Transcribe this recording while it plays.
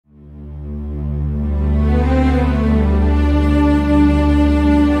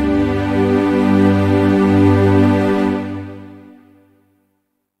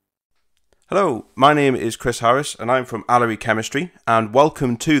Hello, my name is Chris Harris and I'm from Allery Chemistry, and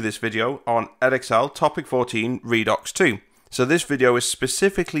welcome to this video on EDEXCEL Topic 14 Redox 2. So this video is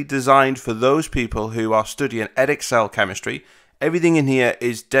specifically designed for those people who are studying EDEXCEL chemistry. Everything in here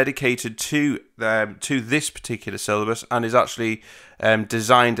is dedicated to this particular syllabus and is actually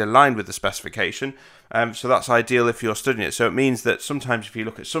designed in line with the specification. So that's ideal if you're studying it. So it means that sometimes if you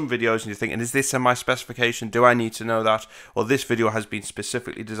look at some videos and you're thinking, is this in my specification? Do I need to know that? Or this video has been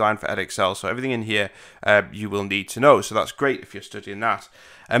specifically designed for EDEXCEL. So everything in here you will need to know. So that's great if you're studying that.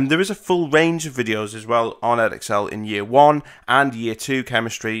 There is a full range of videos as well on EDEXCEL in Year 1 and Year 2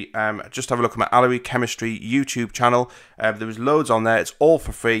 chemistry. Just have a look at my Allery Chemistry YouTube channel. There is loads on there. It's all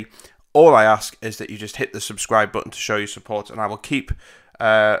for free. All I ask is that you just hit the subscribe button to show your support, and I will keep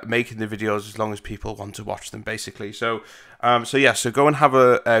making the videos as long as people want to watch them, basically. So go and have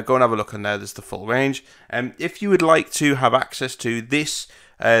a look on there. There's the full range. If you would like to have access to this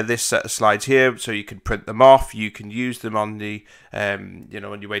set of slides here, so you can print them off, you can use them on the on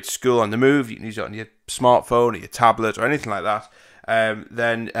your way to school, on the move, you can use it on your smartphone or your tablet or anything like that.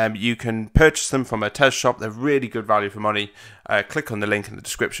 Then you can purchase them from a test shop. They're really good value for money. Click on the link in the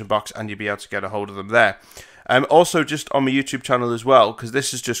description box and you'll be able to get a hold of them there. Also, just on my YouTube channel as well, because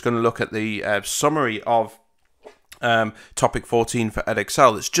this is just going to look at the summary of topic 14 for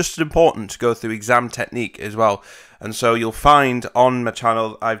EDEXCEL. It's just as important to go through exam technique as well. And so you'll find on my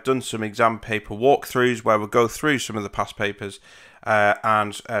channel I've done some exam paper walkthroughs where we'll go through some of the past papers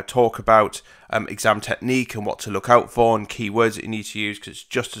and talk about exam technique and what to look out for and keywords that you need to use, because it's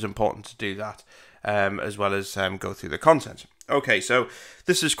just as important to do that as well as go through the content. Okay, so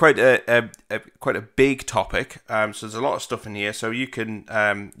this is quite a big topic. So there's a lot of stuff in here, so you can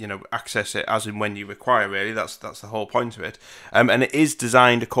access it as and when you require. Really, that's the whole point of it. And it is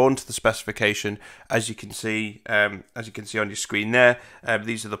designed according to the specification, as you can see on your screen there.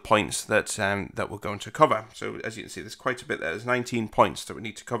 These are the points that we're going to cover. So as you can see, there's quite a bit there. There's 19 points that we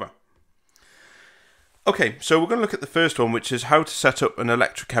need to cover. Okay, so we're going to look at the first one, which is how to set up an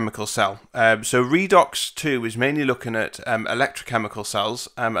electrochemical cell. So Redox 2 is mainly looking at electrochemical cells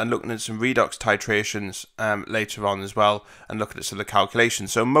and looking at some redox titrations later on as well, and looking at some of the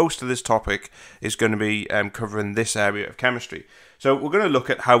calculations. So most of this topic is going to be covering this area of chemistry. So we're going to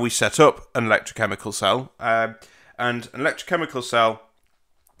look at how we set up an electrochemical cell. And an electrochemical cell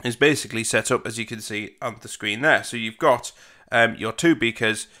is basically set up, as you can see on the screen there. So you've got your two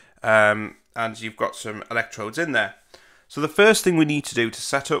beakers, and you've got some electrodes in there. So the first thing we need to do to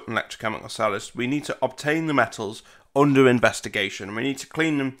set up an electrochemical cell is we need to obtain the metals under investigation. We need to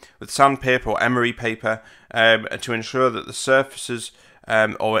clean them with sandpaper or emery paper to ensure that the surfaces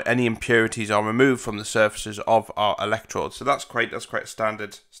or any impurities are removed from the surfaces of our electrodes. So that's quite a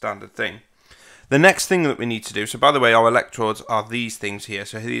standard thing. The next thing that we need to do, so by the way, our electrodes are these things here.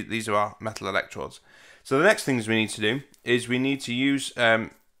 So these are our metal electrodes. So the next things we need to do is we need to use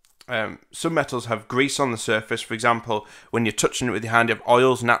some metals have grease on the surface. For example, when you're touching it with your hand, you have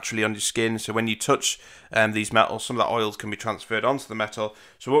oils naturally on your skin. So when you touch these metals, some of the oils can be transferred onto the metal.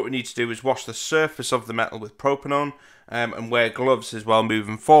 So what we need to do is wash the surface of the metal with propanone and wear gloves as well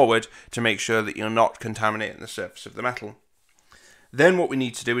moving forward to make sure that you're not contaminating the surface of the metal. Then what we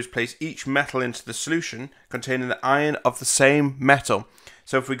need to do is place each metal into the solution containing the ion of the same metal.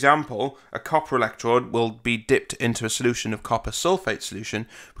 So for example, a copper electrode will be dipped into a solution of copper sulfate solution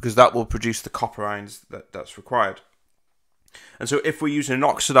because that will produce the copper ions that's required. And so if we're using an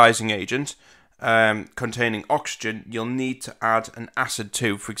oxidizing agent containing oxygen, you'll need to add an acid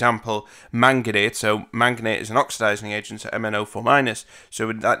too. For example, manganate. So manganate is an oxidizing agent, so MnO4-.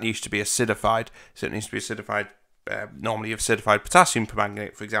 So that needs to be acidified. So it needs to be acidified. Normally you have acidified potassium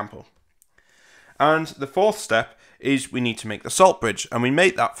permanganate, for example. And the fourth step is we need to make the salt bridge, and we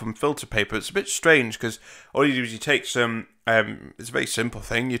make that from filter paper. It's a bit strange because all you do is you take some, it's a very simple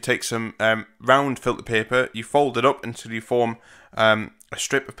thing, you take some round filter paper, you fold it up until you form a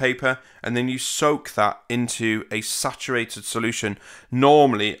strip of paper, and then you soak that into a saturated solution,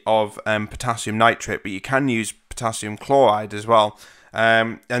 normally of potassium nitrate, but you can use potassium chloride as well.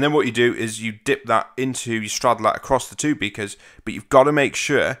 And then what you do is you dip that into, you straddle that across the two beakers, but you've got to make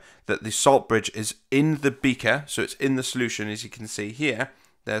sure that the salt bridge is in the beaker, so it's in the solution, as you can see here.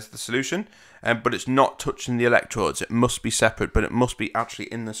 There's the solution, but it's not touching the electrodes. It must be separate, but it must be actually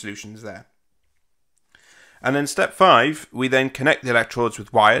in the solutions there. And then step 5, we then connect the electrodes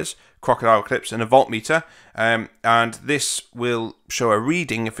with wires, crocodile clips and a voltmeter, and this will show a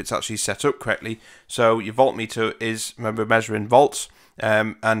reading if it's actually set up correctly. So your voltmeter is, remember, measuring volts,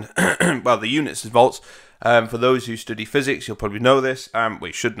 and well, the units is volts. For those who study physics, you'll probably know this.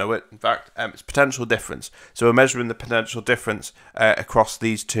 We should know it, in fact. It's potential difference. So we're measuring the potential difference across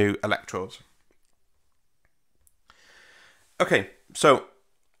these two electrodes. Okay, so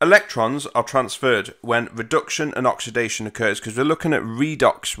electrons are transferred when reduction and oxidation occurs, because we're looking at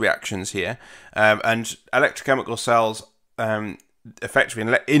redox reactions here, and electrochemical cells, effectively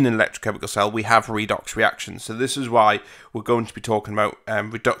in an electrochemical cell, we have redox reactions. So this is why we're going to be talking about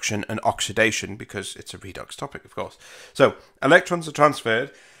reduction and oxidation, because it's a redox topic, of course. So electrons are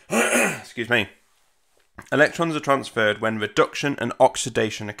transferred, excuse me, electrons are transferred when reduction and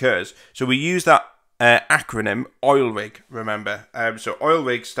oxidation occurs. So we use that acronym OILRIG, remember. So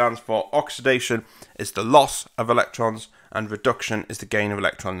OILRIG stands for oxidation is the loss of electrons and reduction is the gain of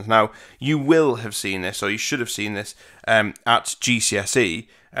electrons. Now, you will have seen this, or you should have seen this at GCSE,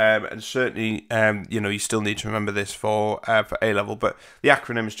 and certainly, you still need to remember this for A-level, but the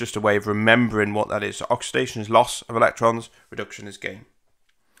acronym is just a way of remembering what that is. So oxidation is loss of electrons, reduction is gain.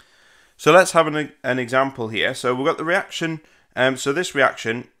 So let's have an example here. So we've got the reaction, so this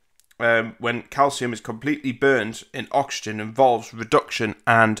reaction, when calcium is completely burned in oxygen, involves reduction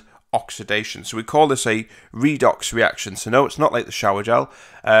and oxidation. So we call this a redox reaction. So no, it's not like the shower gel,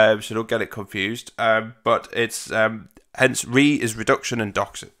 so don't get it confused. But it's hence Re is reduction and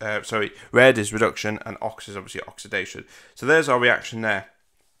red is reduction and ox is obviously oxidation. So there's our reaction there.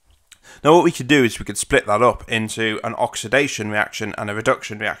 Now what we could do is we could split that up into an oxidation reaction and a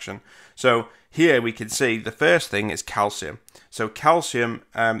reduction reaction. So here we can see the first thing is calcium. So calcium,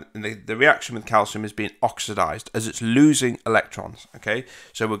 the reaction with calcium is being oxidized as it's losing electrons. Okay,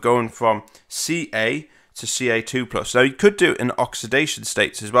 so we're going from Ca to Ca2+. Now you could do it in oxidation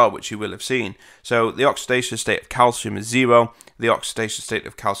states as well, which you will have seen. So the oxidation state of calcium is 0. The oxidation state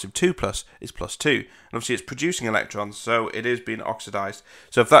of calcium 2+ is +2. And obviously it's producing electrons, so it is being oxidized.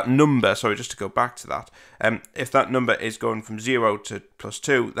 So if that number, sorry, just to go back to that, if that number is going from 0 to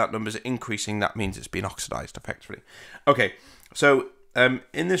 +2, that number is increasing. That means it's being oxidized effectively. Okay, so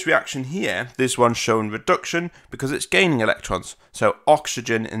in this reaction here, this one's showing reduction because it's gaining electrons. So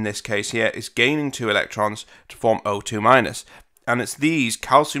oxygen in this case here is gaining 2 electrons to form O2-. And it's these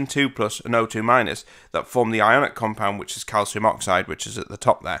calcium 2+ and O2- that form the ionic compound, which is calcium oxide, which is at the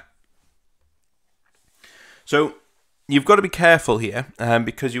top there. So you've got to be careful here,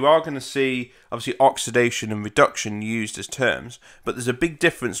 because you are going to see obviously oxidation and reduction used as terms, but there's a big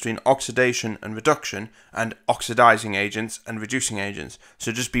difference between oxidation and reduction and oxidizing agents and reducing agents.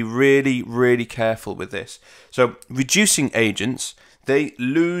 So just be really, really careful with this. So reducing agents, they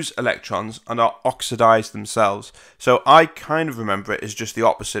lose electrons and are oxidized themselves. So I kind of remember it as just the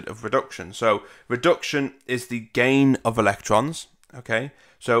opposite of reduction. So reduction is the gain of electrons, okay?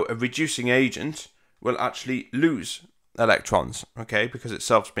 So a reducing agent will actually lose electrons, okay, because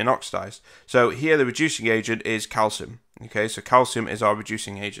itself's been oxidized. So here the reducing agent is calcium, okay, so calcium is our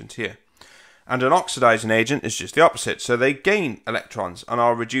reducing agent here. And an oxidizing agent is just the opposite, so they gain electrons and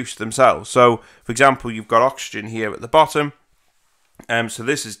are reduced themselves. So for example, you've got oxygen here at the bottom, so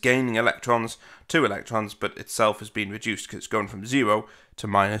this is gaining electrons, 2 electrons, but itself has been reduced because it's going from 0 to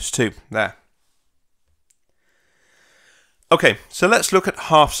 -2 there. Okay, so let's look at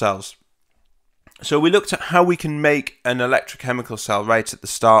half cells. So we looked at how we can make an electrochemical cell right at the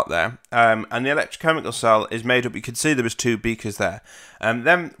start there, and the electrochemical cell is made up, you can see there was 2 beakers there, and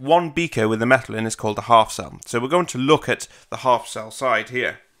then one beaker with a metal in is called a half cell. So we're going to look at the half cell side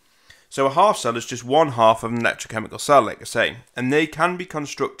here. So a half cell is just one half of an electrochemical cell, like I say, and they can be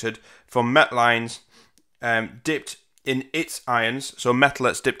constructed from metal ions dipped in its ions, so metal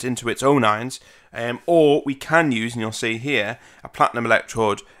that's dipped into its own ions, or we can use, and you'll see here, a platinum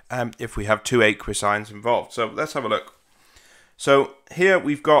electrode if we have 2 aqueous ions involved. So let's have a look. So here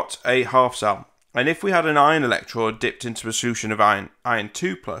we've got a half cell, and if we had an iron electrode dipped into a solution of iron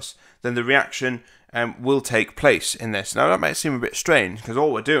 2+, then the reaction will take place in this. Now that might seem a bit strange, because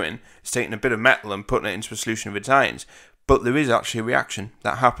all we're doing is taking a bit of metal and putting it into a solution of its ions, but there is actually a reaction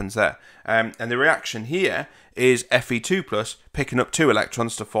that happens there. And the reaction here is Fe2+ picking up 2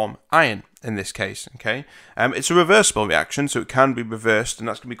 electrons to form iron in this case. Okay, it's a reversible reaction, so it can be reversed, and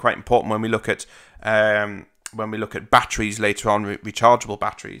that's going to be quite important when we look at batteries later on, rechargeable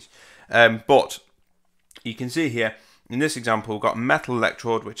batteries. But you can see here in this example we've got a metal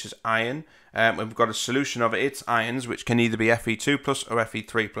electrode which is iron, and we've got a solution of its ions which can either be Fe2+ or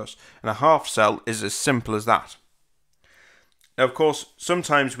Fe3+, and a half cell is as simple as that. Now, of course,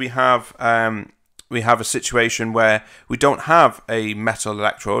 sometimes we have a situation where we don't have a metal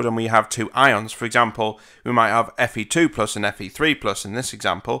electrode and we have 2 ions. For example, we might have Fe2+ and Fe3+ in this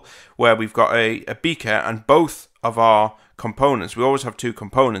example, where we've got a beaker and both of our components. We always have two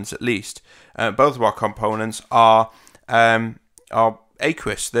components at least. Both of our components are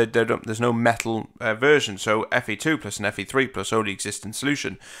aqueous. There's no metal version, so Fe2 plus and Fe3 plus only exist in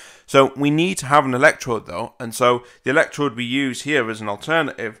solution. So we need to have an electrode though, and so the electrode we use here as an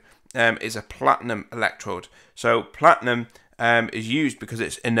alternative is a platinum electrode. So platinum is used because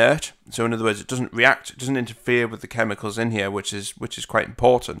it's inert. So in other words, it doesn't react, it doesn't interfere with the chemicals in here, which is quite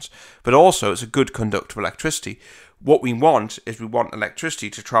important. But also, it's a good conductor of electricity. What we want is we want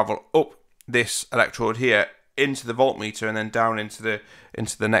electricity to travel up this electrode here into the voltmeter and then down into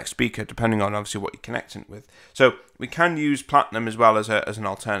the next beaker, depending on obviously what you're connecting it with. So we can use platinum as well as an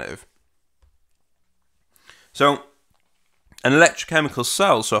alternative. So an electrochemical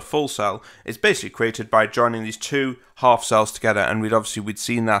cell, so a full cell, is basically created by joining these two half cells together, and we'd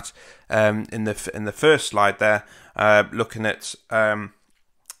seen that in the first slide there, looking at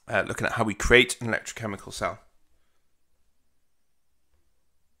how we create an electrochemical cell.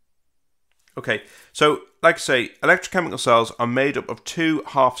 Okay, so like I say, electrochemical cells are made up of two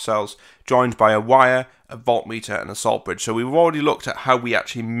half cells joined by a wire, a voltmeter, and a salt bridge. So we've already looked at how we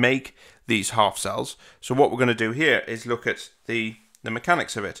actually make these half cells. So what we're going to do here is look at the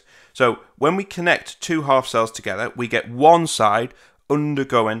mechanics of it. So when we connect two half cells together, we get one side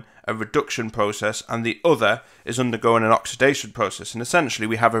undergoing a reduction process and the other is undergoing an oxidation process, and essentially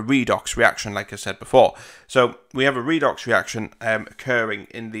we have a redox reaction, like I said before. So we have a redox reaction occurring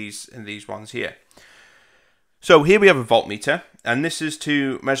in these ones here. So here we have a voltmeter, and this is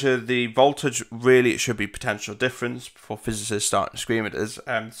to measure the voltage. Really, it should be potential difference before physicists start to scream at us.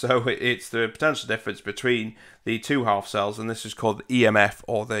 So it's the potential difference between the two half cells, and this is called the EMF,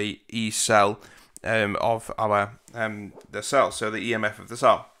 or the E cell of our the cell. So the EMF of the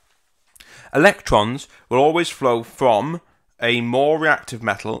cell. Electrons will always flow from a more reactive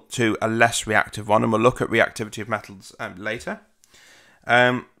metal to a less reactive one, and we'll look at reactivity of metals later.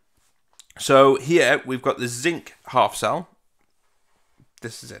 So here we've got the zinc half cell.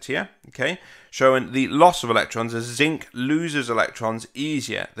 This is it here, okay, showing the loss of electrons as zinc loses electrons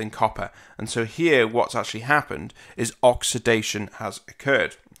easier than copper. And so here what's actually happened is oxidation has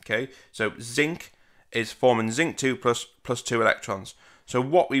occurred, okay. So zinc is forming zinc 2 plus 2 electrons. So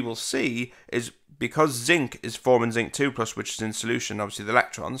what we will see is, because zinc is forming zinc 2 plus, which is in solution, obviously the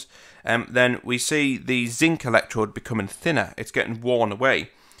electrons, then we see the zinc electrode becoming thinner. It's getting worn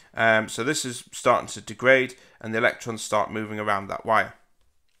away. So this is starting to degrade, and the electrons start moving around that wire.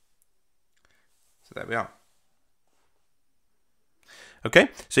 So there we are. Okay,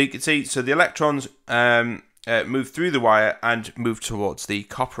 so you can see, so the electrons move through the wire and move towards the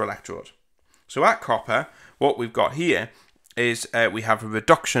copper electrode. So at copper, what we've got here is we have a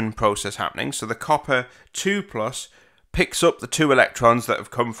reduction process happening. So the copper 2 plus picks up the 2 electrons that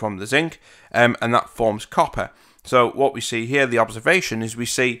have come from the zinc, and that forms copper. So what we see here, the observation, is we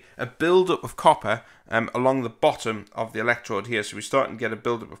see a buildup of copper along the bottom of the electrode here. So we're starting to get a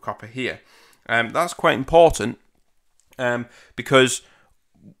buildup of copper here. That's quite important because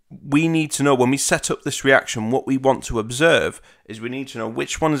we need to know, when we set up this reaction, what we want to observe is we need to know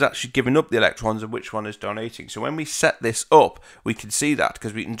which one is actually giving up the electrons and which one is donating. So when we set this up, we can see that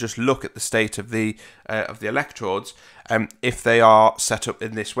because we can just look at the state of the electrodes if they are set up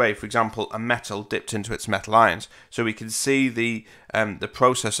in this way. For example, a metal dipped into its metal ions, so we can see the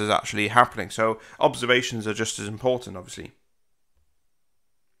processes actually happening. So observations are just as important, obviously.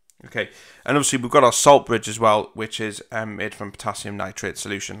 Okay, and obviously we've got our salt bridge as well, which is made from potassium nitrate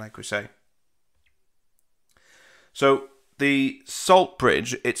solution, like we say. So the salt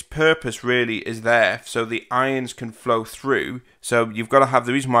bridge, its purpose really is there so the ions can flow through. So you've got to have,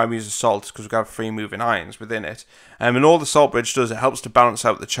 the reason why we use the salt is because we've got free moving ions within it. And all the salt bridge does, it helps to balance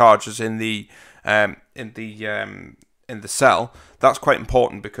out the charges in the cell. That's quite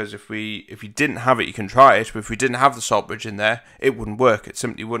important, because if you didn't have it, you can try it, but if we didn't have the salt bridge in there, it wouldn't work. It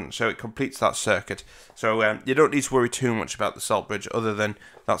simply wouldn't. So it completes that circuit. So you don't need to worry too much about the salt bridge, other than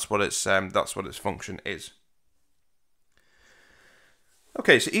that's what its function is.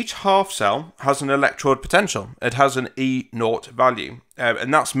 Okay, so each half cell has an electrode potential. It has an E0 value,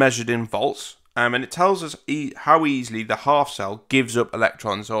 and that's measured in volts. And it tells us how easily the half cell gives up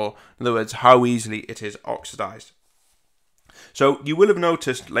electrons, or in other words, how easily it is oxidized. So you will have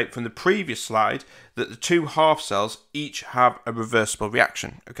noticed, like from the previous slide, that the two half cells each have a reversible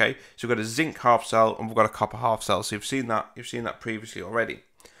reaction. Okay, so we've got a zinc half cell and we've got a copper half cell. So you've seen that previously already.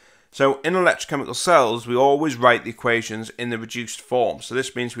 So in electrochemical cells, we always write the equations in the reduced form. So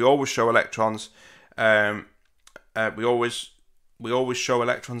this means we always show electrons. We always show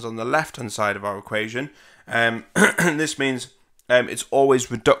electrons on the left-hand side of our equation. This means it's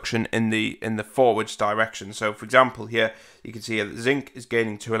always reduction in the forwards direction. So for example, here you can see here that zinc is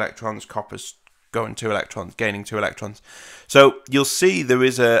gaining 2 electrons, copper's going 2 electrons, gaining 2 electrons. So you'll see there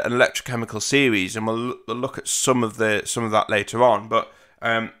is an electrochemical series, and we'll look at some of that later on. But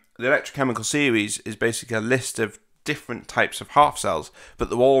the electrochemical series is basically a list of different types of half cells, but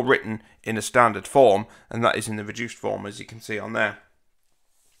they're all written in a standard form, and that is in the reduced form, as you can see on there.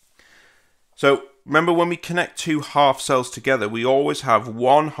 So remember, when we connect 2 half cells together, we always have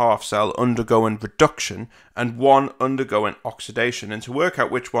one half cell undergoing reduction and one undergoing oxidation. And to work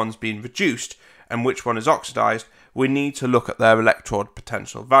out which one's been reduced and which one is oxidized, we need to look at their electrode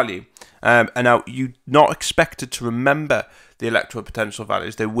potential value. And now, you're not expected to remember the electrode potential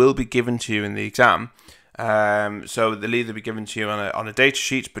values. They will be given to you in the exam. So they'll either be given to you on a data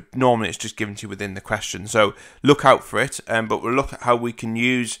sheet, but normally it's just given to you within the question. So look out for it. But we'll look at how we can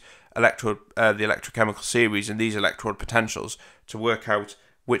use the electrochemical series and these electrode potentials to work out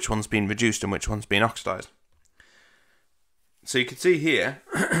which one's been reduced and which one's been oxidized. So you can see here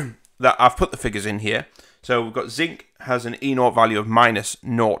that I've put the figures in here. So we've got zinc has an E0 value of minus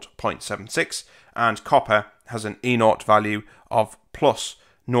 0.76, and copper has an E0 value of plus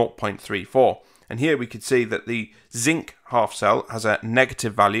 0.34. And here we could see that the zinc half cell has a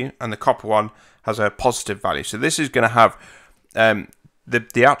negative value and the copper one has a positive value. So this is going to have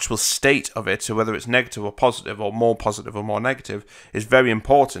the actual state of it, so whether it's negative or more negative, is very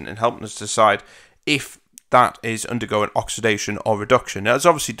important in helping us decide if that is undergoing oxidation or reduction. Now, it's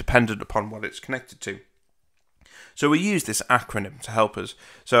obviously dependent upon what it's connected to. So we use this acronym to help us.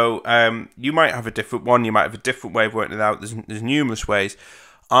 So you might have a different one, you might have a different way of working it out. There's numerous ways.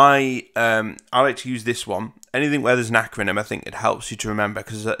 I like to use this one. Anything where there's an acronym, I think it helps you to remember,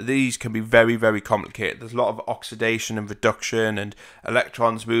 because these can be very, very complicated. There's a lot of oxidation and reduction and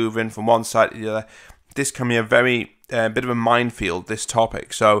electrons moving from one side to the other. This can be a very bit of a minefield, this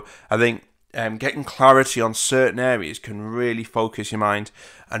topic. So I think getting clarity on certain areas can really focus your mind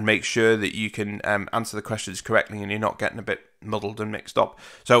and make sure that you can answer the questions correctly and you're not getting a bit muddled and mixed up.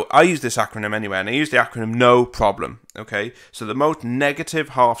 So I use this acronym anyway, and I use the acronym no problem. Okay, so the most negative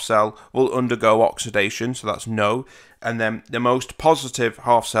half cell will undergo oxidation, so that's no, and then the most positive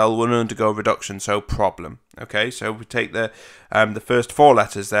half cell will undergo reduction, so problem. Okay, so we take the first 4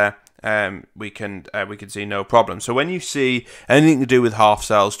 letters there. We can see no problem. So when you see anything to do with half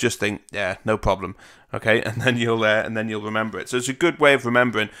cells, just think, yeah, no problem. Okay, and then you'll remember it. So it's a good way of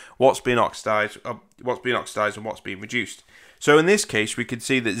remembering what's been oxidized, and what's been reduced. So in this case, we can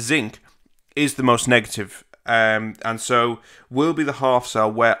see that zinc is the most negative, and so will be the half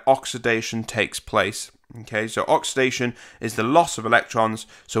cell where oxidation takes place. Okay, so oxidation is the loss of electrons.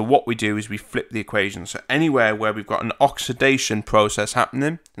 So what we do is we flip the equation. So anywhere where we've got an oxidation process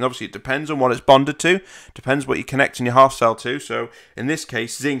happening, and obviously it depends on what it's bonded to, depends what you're connecting your half cell to. So in this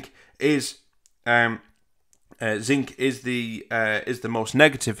case, zinc is the most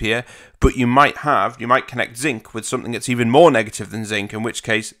negative here, but you might connect zinc with something that's even more negative than zinc, in which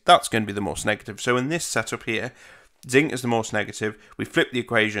case that's going to be the most negative. So in this setup here, zinc is the most negative. We flip the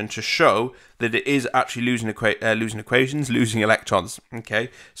equation to show that it is actually losing electrons. Okay,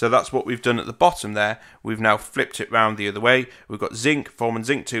 so that's what we've done at the bottom there. We've now flipped it round the other way. We've got zinc forming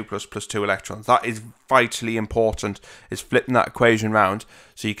zinc 2 plus 2 electrons. That is vitally important, is flipping that equation round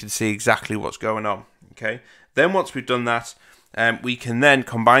so you can see exactly what's going on. Okay, then once we've done that, we can then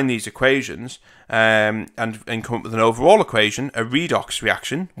combine these equations and come up with an overall equation, a redox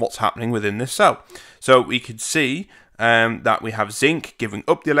reaction, what's happening within this cell. So we could see that we have zinc giving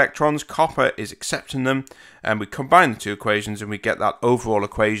up the electrons, copper is accepting them, and we combine the 2 equations and we get that overall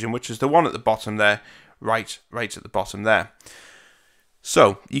equation, which is the one at the bottom there, right at the bottom there.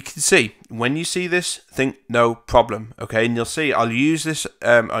 So you can see, when you see this, think no problem. Okay, and you'll see I'll use this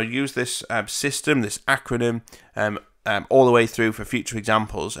system, this acronym, all the way through for future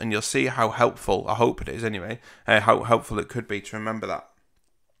examples, and you'll see how helpful, I hope it is anyway, how helpful it could be to remember that.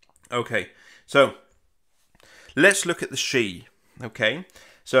 Okay, so let's look at the She. Okay,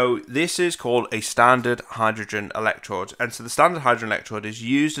 so this is called a standard hydrogen electrode, and so the standard hydrogen electrode is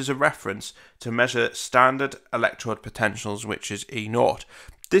used as a reference to measure standard electrode potentials, which is E0.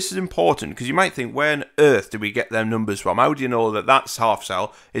 This is important because you might think, where on earth do we get them numbers from? How do you know that that half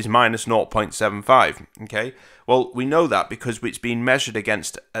cell is minus 0.75? Okay, well, we know that because it's been measured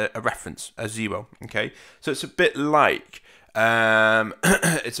against a reference, a 0. Okay, so it's a bit like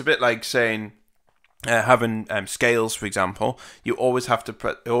saying having scales, for example. You always have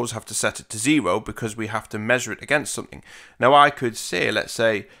to set it to 0 because we have to measure it against something. Now I could say, let's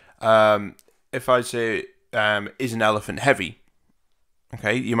say, if I say, is an elephant heavy?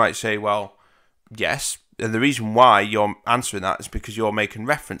 Okay, you might say, well, yes, the reason why you're answering that is because you're making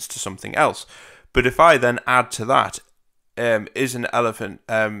reference to something else. But if I then add to that, is an elephant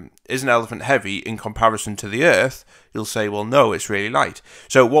heavy in comparison to the Earth? You'll say, well, no, it's really light.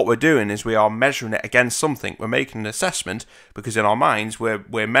 So what we're doing is we are measuring it against something. We're making an assessment because in our minds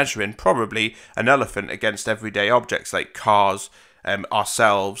we're measuring probably an elephant against everyday objects like cars,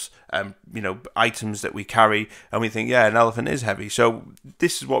 ourselves, items that we carry, and we think, yeah, an elephant is heavy. So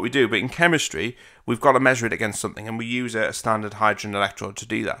this is what we do. But in chemistry, we've got to measure it against something, and we use a standard hydrogen electrode to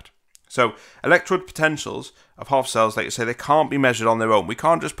do that. So electrode potentials of half cells, like I say, they can't be measured on their own. We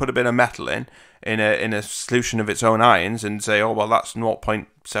can't just put a bit of metal in a solution of its own ions and say, oh, well, that's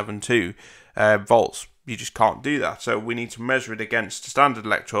 0.72 volts. You just can't do that. So we need to measure it against a standard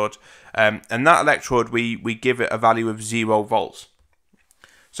electrode, and that electrode, we give it a value of 0 volts.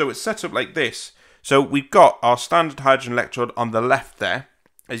 So it's set up like this. So we've got our standard hydrogen electrode on the left there,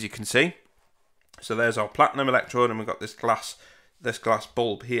 as you can see. So there's our platinum electrode, and we've got this glass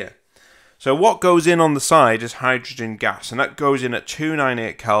bulb here. So what goes in on the side is hydrogen gas, and that goes in at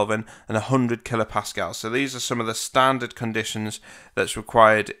 298 Kelvin and 100 kilopascals. So these are some of the standard conditions that's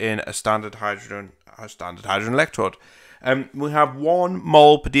required in a standard hydrogen electrode. We have 1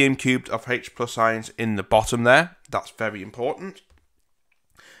 mole per dm cubed of H+ ions in the bottom there. That's very important.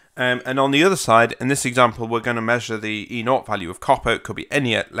 And on the other side, in this example, we're going to measure the E0 value of copper. It could be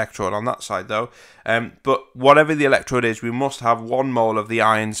any electrode on that side, though. But whatever the electrode is, we must have 1 mole of the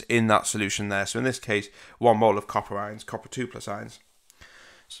ions in that solution there. So in this case, 1 mole of copper ions, copper 2+ ions.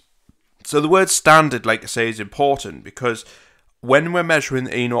 So the word standard, like I say, is important because when we're measuring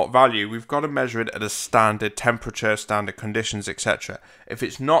the E0 value, we've got to measure it at a standard temperature, standard conditions, etc. If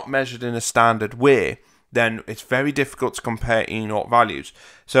it's not measured in a standard way, then it's very difficult to compare E0 values.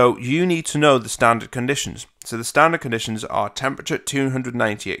 So you need to know the standard conditions. So the standard conditions are temperature at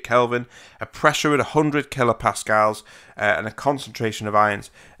 298 Kelvin, a pressure at 100 kilopascals, and a concentration of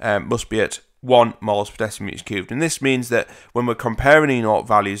ions must be at 1 moles per decimeter cubed. And this means that when we're comparing E0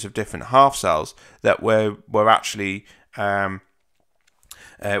 values of different half cells, that we're actually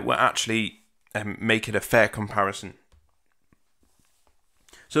making a fair comparison.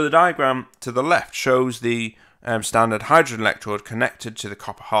 So the diagram to the left shows the standard hydrogen electrode connected to the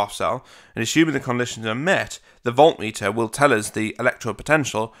copper half cell, and assuming the conditions are met, the voltmeter will tell us the electrode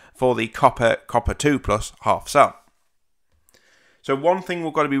potential for the copper 2+ half cell. So one thing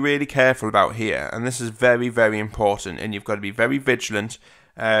we've got to be really careful about here, and this is very, very important, and you've got to be very vigilant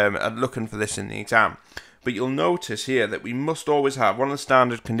at looking for this in the exam. But you'll notice here that we must always have, one of the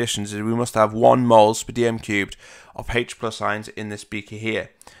standard conditions is we must have 1 moles per dm cubed of H+ ions in this beaker here.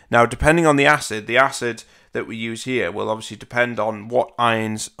 Now, depending on the acid that we use here will obviously depend on what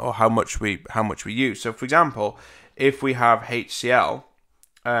ions or how much we use. So, for example, if we have HCl,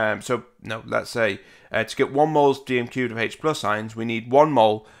 let's say to get 1 moles per dm cubed of H+ ions, we need 1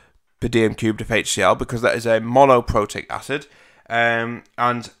 mole per dm cubed of HCl because that is a monoprotic acid,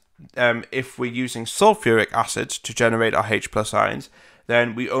 if we're using sulfuric acid to generate our H+ ions,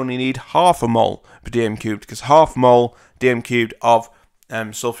 then we only need half a mole per dm cubed, because half mole dm cubed of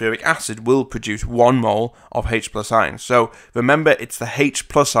sulfuric acid will produce 1 mole of H+ ions. So remember, it's the H+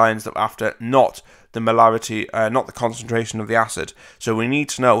 ions that we're after, not the molarity, not the concentration of the acid. So we need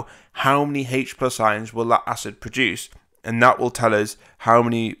to know how many H+ ions will that acid produce, and that will tell us how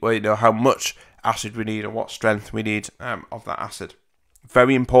much acid we need or what strength we need of that acid.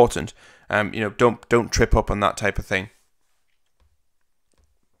 Very important. Don't trip up on that type of thing.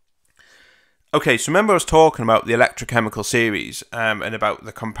 Okay, so remember I was talking about the electrochemical series and about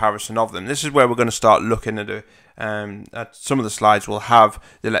the comparison of them. This is where we're going to start looking at some of the slides will have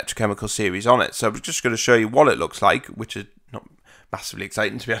the electrochemical series on it. So I'm just going to show you what it looks like, which is not massively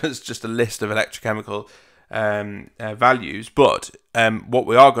exciting to be honest, just a list of electrochemical values, but what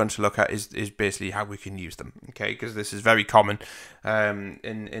we are going to look at is basically how we can use them, okay, because this is very common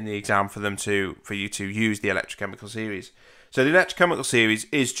in the exam for you to use the electrochemical series. So the electrochemical series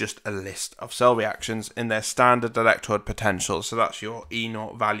is just a list of cell reactions in their standard electrode potential, so that's your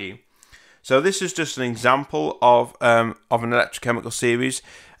E0 value. So this is just an example of an electrochemical series.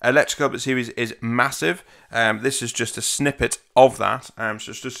 Electrochemical series is massive. This is just a snippet of that, so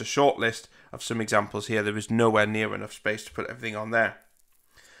it's just a short list of some examples here. There is nowhere near enough space to put everything on there.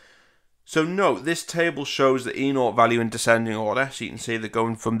 So note, this table shows the E0 value in descending order. So you can see they're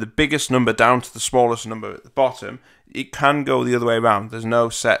going from the biggest number down to the smallest number at the bottom. It can go the other way around. There's no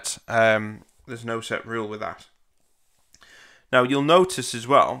set rule with that. Now you'll notice as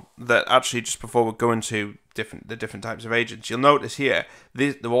well that actually, just before we go into the different types of agents, you'll notice here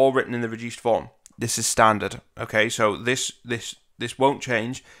they're all written in the reduced form. This is standard. Okay, so this this won't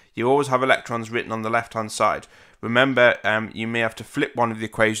change. You always have electrons written on the left-hand side. Remember, you may have to flip one of the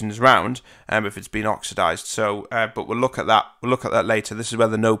equations around if it's been oxidized. So, but we'll look at that. We'll look at that later. This is where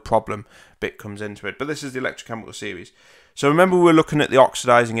the no problem bit comes into it. But this is the electrochemical series. So remember, we're looking at the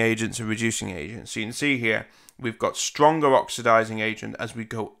oxidizing agents and reducing agents. So you can see here we've got stronger oxidizing agent as we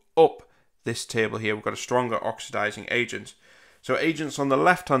go up this table here. We've got a stronger oxidizing agent. So agents on the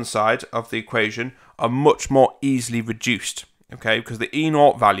left-hand side of the equation are much more easily reduced, okay? Because the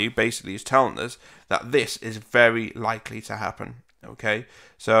E0 value basically is telling us that this is very likely to happen, okay?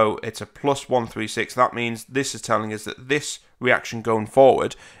 So it's a plus 136. That means this is telling us that this reaction going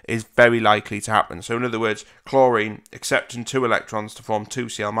forward is very likely to happen. So in other words, chlorine accepting 2 electrons to form 2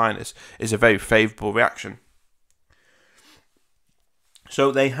 Cl- is a very favourable reaction. So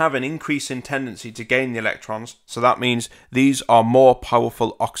they have an increase in tendency to gain the electrons. So that means these are more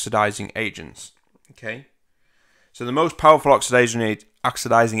powerful oxidizing agents. Okay. So the most powerful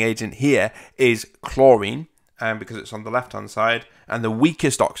oxidizing agent here is chlorine, because it's on the left-hand side, and the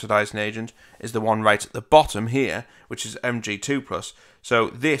weakest oxidizing agent is the one right at the bottom here, which is Mg2+. So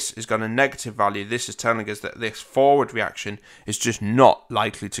this has got a negative value. This is telling us that this forward reaction is just not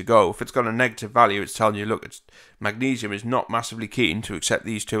likely to go. If it's got a negative value, it's telling you, look, magnesium is not massively keen to accept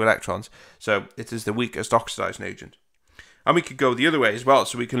these 2 electrons, so it is the weakest oxidizing agent. And we could go the other way as well,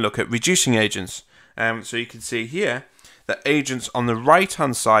 so we can look at reducing agents. So you can see here that agents on the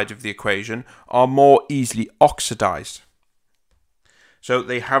right-hand side of the equation are more easily oxidized. So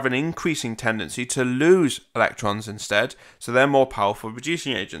they have an increasing tendency to lose electrons instead, so they're more powerful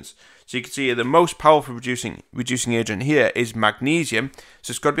reducing agents. So you can see here the most powerful reducing agent here is magnesium,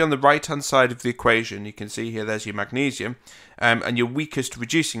 so it's got to be on the right-hand side of the equation. You can see here there's your magnesium, and your weakest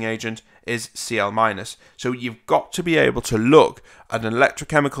reducing agent is Cl-. So you've got to be able to look at an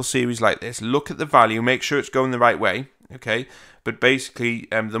electrochemical series like this, look at the value, make sure it's going the right way, okay? But basically,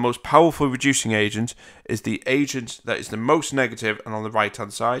 the most powerful reducing agent is the agent that is the most negative and on the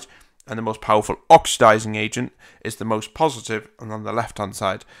right-hand side, and the most powerful oxidizing agent is the most positive and on the left-hand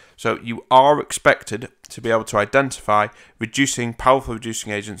side. So you are expected to be able to identify powerful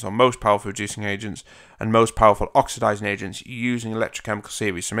reducing agents or most powerful reducing agents and most powerful oxidizing agents using electrochemical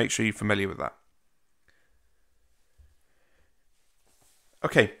series. So make sure you're familiar with that.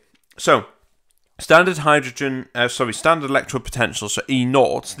 Okay, so standard electrode potential, so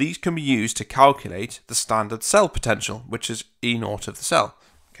E0, these can be used to calculate the standard cell potential, which is E0 of the cell.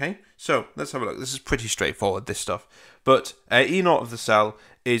 Okay, so let's have a look. This is pretty straightforward, this stuff. But E0 of the cell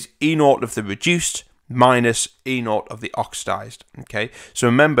is E0 of the reduced minus E0 of the oxidized. Okay, so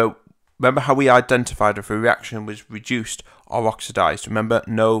remember how we identified if a reaction was reduced or oxidized. Remember,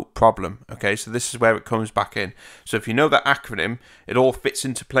 no problem. Okay, so this is where it comes back in. So if you know that acronym, it all fits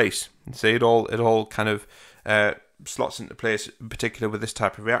into place. See, it all kind of slots into place, in particular with this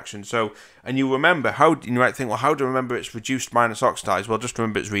type of reaction. So, and you remember you might think, well, how do I remember it's reduced minus oxidized? Well, just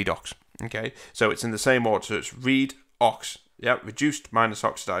remember it's redox. Okay, so it's in the same order. So it's redox. Yeah, reduced minus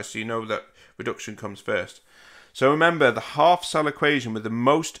oxidized. So you know that reduction comes first. So remember, the half cell equation with the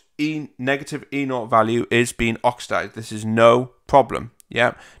most negative E0 value is being oxidized. This is no problem.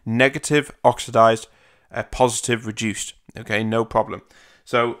 Yeah, negative oxidized, positive reduced. Okay, no problem.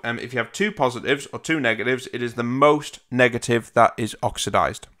 So if you have 2 positives or 2 negatives, it is the most negative that is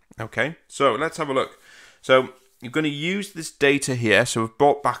oxidized. Okay, so let's have a look. So you're going to use this data here. So we've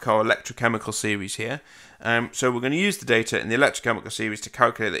brought back our electrochemical series here. So we're going to use the data in the electrochemical series to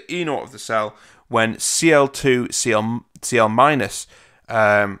calculate the E0 of the cell when Cl2, Cl-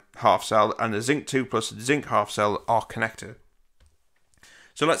 half cell and the zinc 2 plus zinc half cell are connected.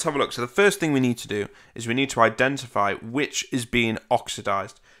 So let's have a look. So the first thing we need to do is we need to identify which is being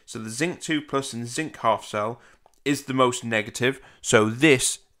oxidized. So the zinc 2 plus and zinc half cell is the most negative, so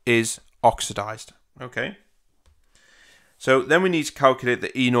this is oxidized. Okay. So then we need to calculate the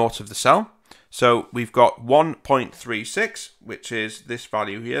E0 of the cell. So we've got 1.36, which is this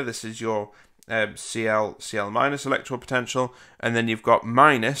value here. This is your Cl minus electrode potential, and then you've got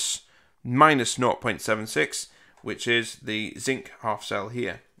minus 0.76, which is the zinc half cell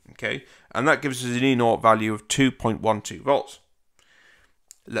here. Okay, and that gives us an E0 value of 2.12 volts.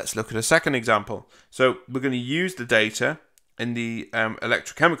 Let's look at a second example. So we're going to use the data in the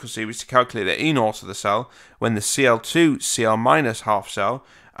electrochemical series to calculate the E0 of the cell when the Cl2 Cl- half cell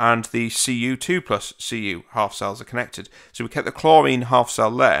and the Cu2 plus Cu half cells are connected. So we kept the chlorine half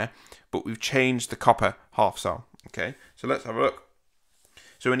cell there, but we've changed the copper half cell. Okay, so let's have a look.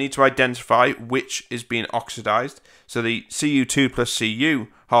 So we need to identify which is being oxidized. So the Cu2 plus Cu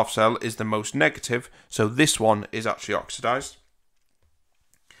half cell is the most negative, so this one is actually oxidized.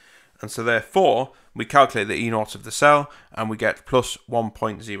 And so therefore, we calculate the E0 of the cell and we get plus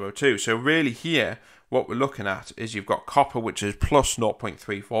 1.02. So really here, what we're looking at is you've got copper, which is plus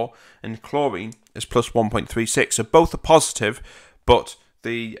 0.34, and chlorine is plus 1.36. So both are positive, but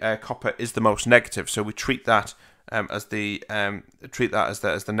the copper is the most negative. So we treat that as the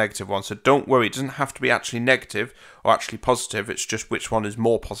negative one. So don't worry, it doesn't have to be actually negative or actually positive. It's just which one is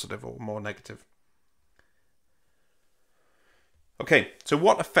more positive or more negative. Okay, so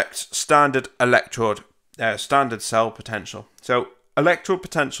what affects standard cell potential? So electrode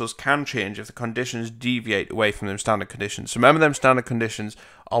potentials can change if the conditions deviate away from them standard conditions. So remember, them standard conditions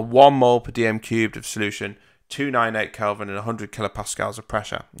are 1 mole per dm cubed of solution, 298 Kelvin and 100 kilopascals of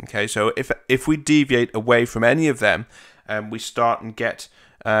pressure. Okay, so if we deviate away from any of them, we start and get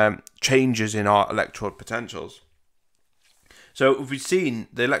changes in our electrode potentials. So if we've seen,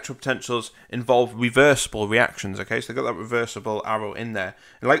 the electrode potentials involve reversible reactions, okay? So they've got that reversible arrow in there.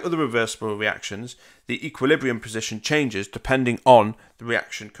 And like other reversible reactions, the equilibrium position changes depending on the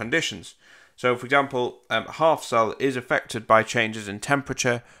reaction conditions. So for example, a half cell is affected by changes in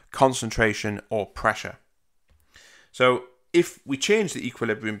temperature, concentration, or pressure. So if we change the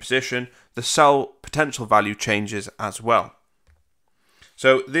equilibrium position, the cell potential value changes as well.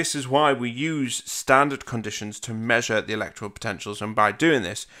 So this is why we use standard conditions to measure the electrode potentials, and by doing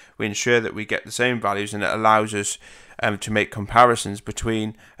this we ensure that we get the same values, and it allows us to make comparisons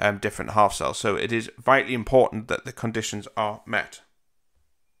between different half cells. So it is vitally important that the conditions are met.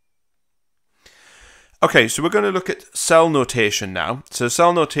 Okay, so we're going to look at cell notation now. So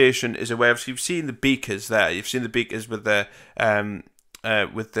cell notation is a way of, you've seen the beakers there, you've seen the beakers with the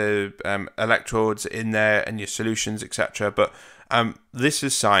electrodes in there and your solutions, etc. But this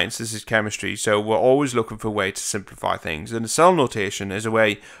is science, this is chemistry, so we're always looking for a way to simplify things. And the cell notation is a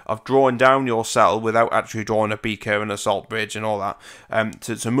way of drawing down your cell without actually drawing a beaker and a salt bridge and all that.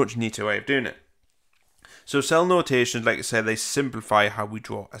 So it's a much neater way of doing it. So cell notations, like I said, they simplify how we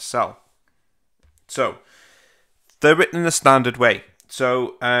draw a cell. So they're written in a standard way.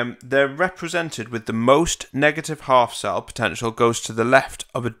 So they're represented with the most negative half cell potential goes to the left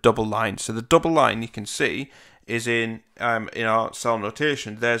of a double line. So the double line you can see is in our cell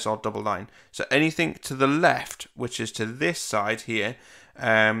notation. There's our double line. So anything to the left, which is to this side here,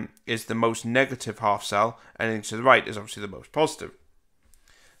 is the most negative half cell. Anything to the right is obviously the most positive.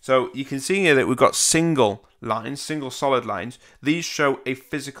 So you can see here that we've got single lines, single solid lines. These show a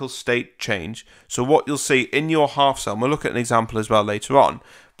physical state change. So what you'll see in your half cell, and we'll look at an example as well later on,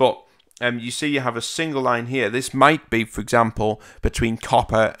 but you see you have a single line here. This might be, for example, between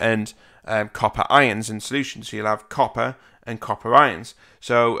copper and copper ions in solution. So you'll have copper and copper ions.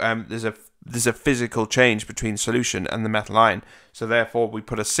 So there's a physical change between solution and the metal ion. So therefore we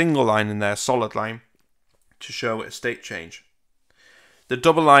put a single line in there, solid line, to show a state change. The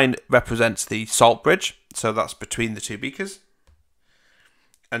double line represents the salt bridge, so that's between the two beakers.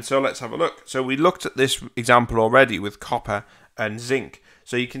 And so let's have a look. So we looked at this example already with copper and zinc.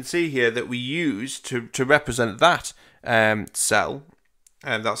 So you can see here that we use to represent that cell,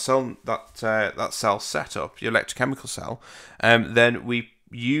 that cell setup, the electrochemical cell. Then we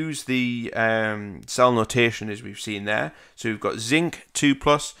use the cell notation as we've seen there. So we've got zinc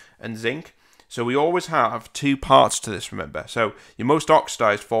 2+ and zinc. So we always have two parts to this, remember. So your most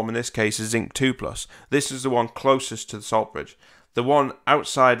oxidized form in this case is zinc 2+. This is the one closest to the salt bridge. The one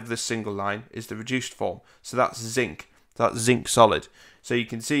outside of this single line is the reduced form. So that's zinc. That's zinc solid. So you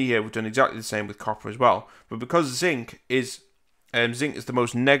can see here we've done exactly the same with copper as well. But because zinc is the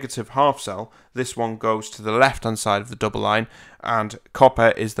most negative half cell, this one goes to the left-hand side of the double line, and copper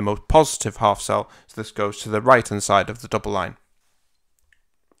is the most positive half cell, so this goes to the right-hand side of the double line.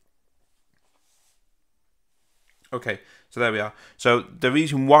 Okay, so there we are. So the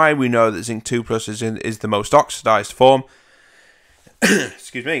reason why we know that zinc 2+ is the most oxidized form,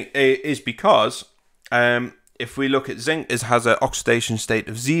 excuse me, is because if we look at zinc, it has an oxidation state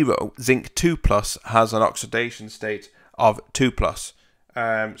of 0. Zinc 2+ has an oxidation state of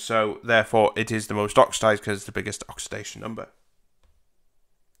 2+. So therefore it is the most oxidized because it's the biggest oxidation number.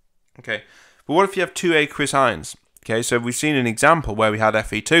 Okay, but what if you have two aqueous ions? Okay, so we've seen an example where we had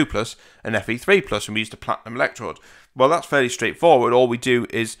Fe2+ and Fe3+, and we used a platinum electrode. Well, that's fairly straightforward. All we do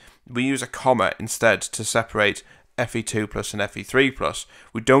is we use a comma instead to separate Fe2+ and Fe3+.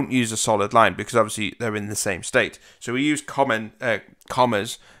 We don't use a solid line because obviously they're in the same state. So we use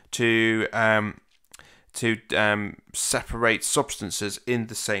commas to separate substances in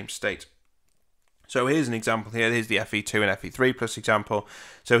the same state. So here's an example here. Here's the Fe2 and Fe3+ example.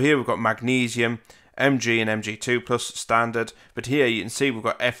 So here we've got magnesium, Mg and Mg2+ standard, but here you can see we've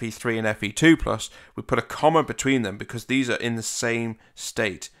got Fe3 and Fe2+. We put a comma between them because these are in the same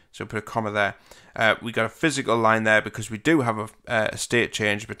state. So put a comma there. We got a physical line there because we do have a state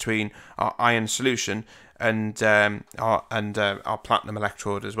change between our iron solution and our platinum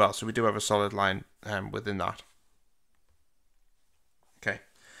electrode as well. So we do have a solid line within that. Okay,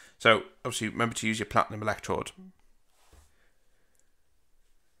 so obviously remember to use your platinum electrode.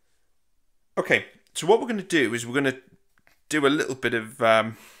 Okay, so what we're going to do is we're going to do a little bit of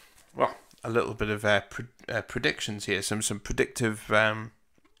predictions here, some predictive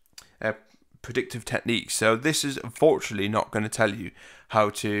techniques. So this is unfortunately not going to tell you how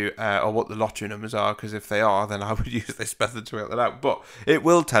to or what the lottery numbers are, because if they are, then I would use this method to work that out. But it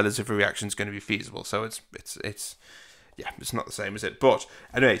will tell us if a reaction is going to be feasible. So it's not the same, is it? But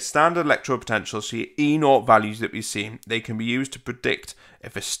anyway, standard electrode potentials, so your E0 values that we've seen, they can be used to predict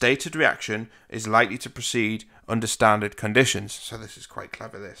if a stated reaction is likely to proceed under standard conditions. So this is quite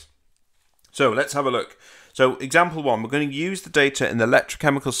clever, this. So let's have a look. So example 1, we're going to use the data in the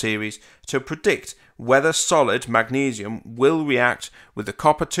electrochemical series to predict whether solid magnesium will react with the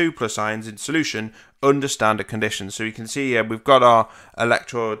copper 2+ ions in solution under standard conditions. So you can see here we've got our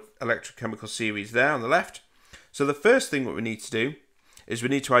electrochemical series there on the left. So the first thing what we need to do is we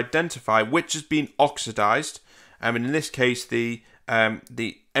need to identify which has been oxidized. And in this case, the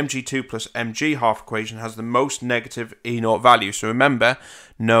Mg2 plus Mg half equation has the most negative E0 value. So remember,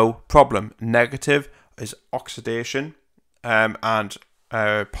 no problem. Negative is oxidation and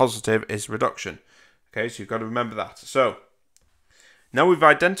positive is reduction. Okay, so you've got to remember that. So now we've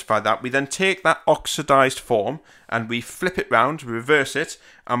identified that, we then take that oxidized form and we flip it round, reverse it,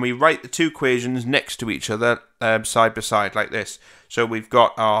 and we write the two equations next to each other side by side like this. So we've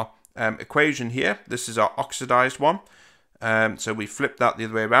got our equation here. This is our oxidized one. So we flip that the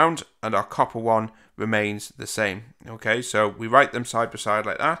other way around, and our copper one remains the same. Okay, so we write them side by side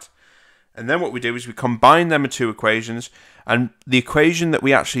like that. And then what we do is we combine them in two equations, and the equation that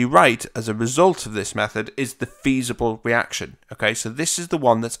we actually write as a result of this method is the feasible reaction. Okay, so this is the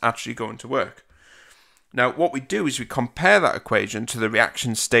one that's actually going to work. Now what we do is we compare that equation to the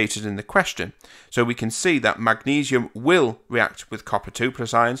reaction stated in the question. So we can see that magnesium will react with copper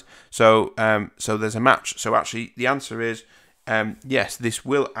 2+ ions, so there's a match. So actually the answer is yes, this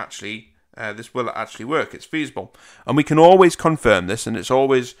will actually work. It's feasible, and we can always confirm this. And it's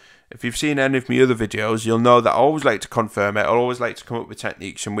always, if you've seen any of my other videos, you'll know that I always like to confirm it. I always like to come up with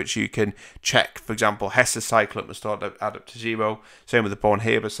techniques in which you can check. For example, Hess's cycle must add up to 0. Same with the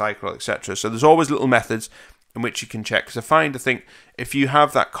Born-Haber cycle, etc. So there's always little methods in which you can check. Because I think if you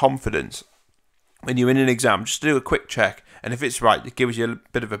have that confidence when you're in an exam, just do a quick check, and if it's right, it gives you a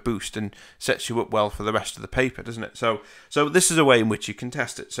bit of a boost and sets you up well for the rest of the paper, doesn't it? So this is a way in which you can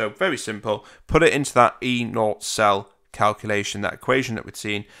test it. So very simple. Put it into that EDEXCEL calculation, that equation that we've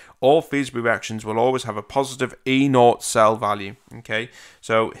seen. All feasible reactions will always have a positive EDEXCEL value. Okay,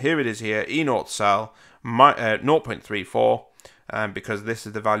 so here it is here, EDEXCEL 0.34, because this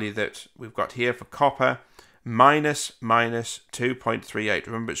is the value that we've got here for copper, minus 2.38.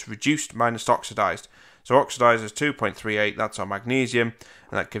 Remember, it's reduced minus oxidized. So oxidized is 2.38, that's our magnesium,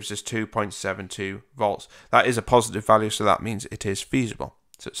 and that gives us 2.72 volts. That is a positive value, so that means it is feasible.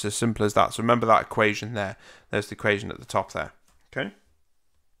 So it's as simple as that. So remember that equation there. There's the equation at the top there. Okay.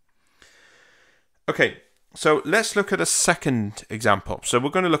 Okay, so let's look at a second example. So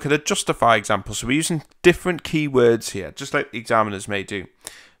we're going to look at a justify example. So we're using different keywords here, just like the examiners may do.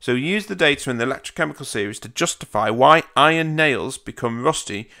 So use the data in the electrochemical series to justify why iron nails become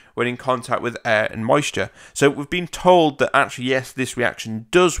rusty when in contact with air and moisture. So we've been told that actually, yes, this reaction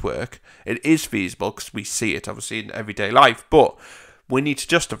does work. It is feasible because we see it obviously in everyday life, but we need to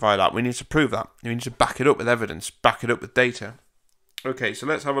justify that. We need to prove that. We need to back it up with evidence, back it up with data. Okay, so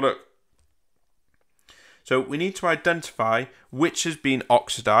let's have a look. So we need to identify which has been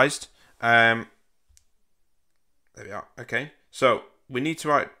oxidized. There we are. Okay, so we need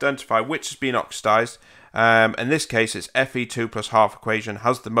to identify which has been oxidized. In this case, it's Fe2 plus half equation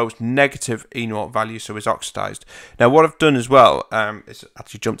has the most negative E0 value, so is oxidized. Now, what I've done as well, it's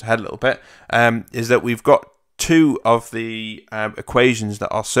actually jumped ahead a little bit, is that we've got two of the equations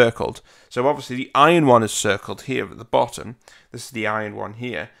that are circled. So obviously the iron one is circled here at the bottom. This is the iron one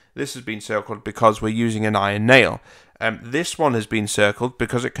here. This has been circled because we're using an iron nail. This one has been circled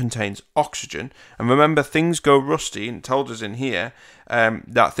because it contains oxygen. And remember, things go rusty, and it told us in here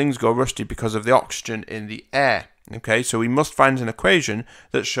that things go rusty because of the oxygen in the air. Okay, so we must find an equation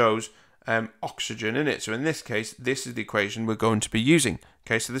that shows oxygen in it. So in this case, this is the equation we're going to be using.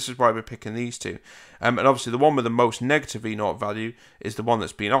 Okay, so this is why we're picking these two. And obviously the one with the most negative E0 value is the one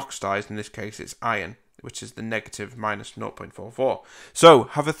that's been oxidized. In this case, it's iron, which is the negative minus 0.44. So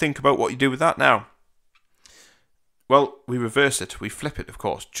have a think about what you do with that now. Well, we reverse it, we flip it, of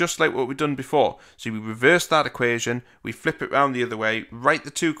course, just like what we've done before. So we reverse that equation, we flip it around the other way, write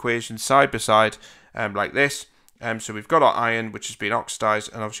the two equations side by side, like this. So we've got our iron, which has been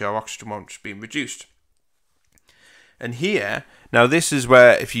oxidized, and obviously our oxygen one, which has been reduced. And here, now this is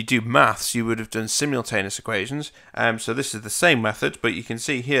where if you do maths, you would have done simultaneous equations. So this is the same method, but you can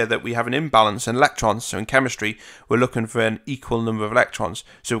see here that we have an imbalance in electrons. So in chemistry, we're looking for an equal number of electrons.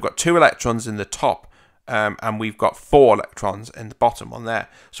 So we've got 2 electrons in the top, and we've got 4 electrons in the bottom one there.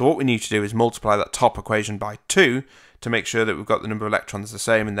 So what we need to do is multiply that top equation by 2 to make sure that we've got the number of electrons the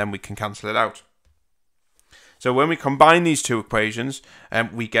same, and then we can cancel it out. So when we combine these two equations,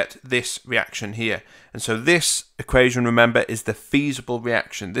 we get this reaction here. And so this equation, remember, is the feasible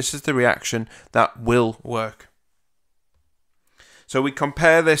reaction. This is the reaction that will work. So we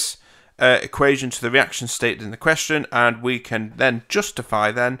compare this equation to the reaction stated in the question, and we can then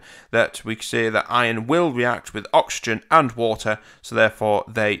justify then that we say that iron will react with oxygen and water, so therefore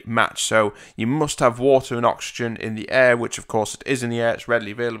they match. So you must have water and oxygen in the air, which of course it is in the air, it's readily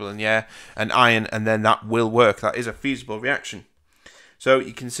available in the air, and iron, and then that will work. That is a feasible reaction. So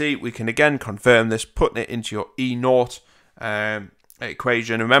you can see we can again confirm this, putting it into your E0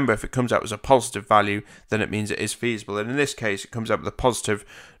 equation. Remember, if it comes out as a positive value, then it means it is feasible, and in this case it comes out with a positive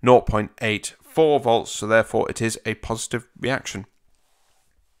 0.84 volts, so therefore it is a positive reaction.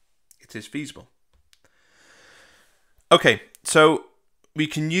 It is feasible. Okay, so we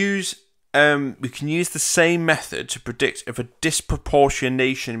can use the same method to predict if a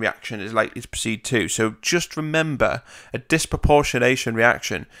disproportionation reaction is likely to proceed too. So just remember, a disproportionation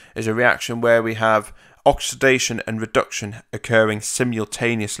reaction is a reaction where we have oxidation and reduction occurring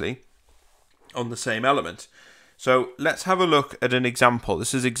simultaneously on the same element. So let's have a look at an example.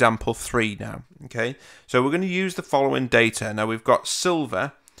 This is example 3 now. Okay, so we're going to use the following data. Now we've got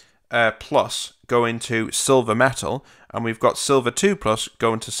silver plus going to silver metal, and we've got silver 2 plus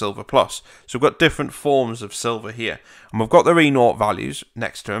going to silver plus. So we've got different forms of silver here, and we've got their E0 values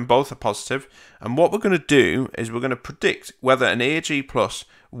next to them. Both are positive, and what we're going to do is we're going to predict whether an Ag plus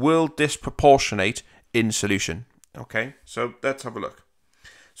will disproportionate in solution. Okay, so let's have a look.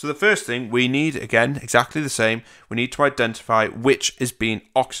 So the first thing we need, again, exactly the same, we need to identify which is being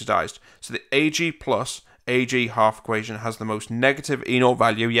oxidized. So the Ag plus Ag half equation has the most negative E0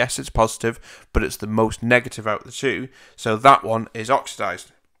 value. Yes, it's positive, but it's the most negative out of the two, so that one is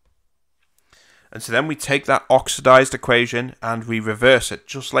oxidized. And so then we take that oxidized equation and we reverse it,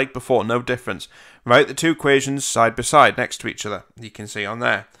 just like before, no difference. Write the two equations side by side next to each other. You can see on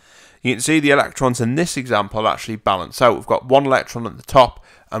there. You can see the electrons in this example actually balance out. We've got 1 electron at the top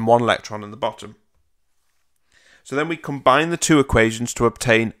and 1 electron in the bottom. So then we combine the two equations to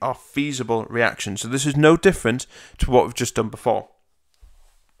obtain our feasible reaction. So this is no different to what we've just done before.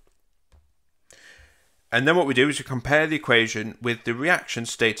 And then what we do is we compare the equation with the reaction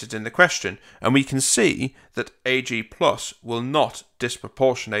stated in the question, and we can see that Ag plus will not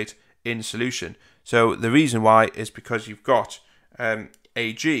disproportionate in solution. So the reason why is because you've got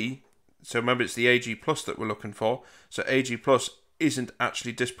Ag, so remember it's the Ag plus that we're looking for, so Ag plus isn't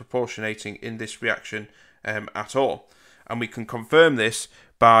actually disproportionating in this reaction at all. And we can confirm this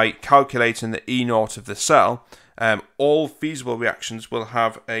by calculating the E0 of the cell. All feasible reactions will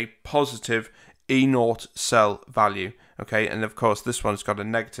have a positive E0 cell value, okay, and of course this one's got a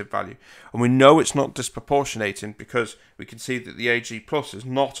negative value, and we know it's not disproportionating because we can see that the Ag plus is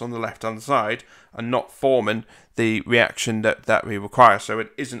not on the left hand side and not forming the reaction that we require, so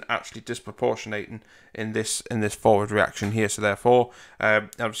it isn't actually disproportionating in this forward reaction here. So therefore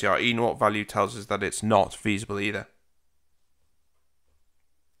obviously our E0 value tells us that it's not feasible either.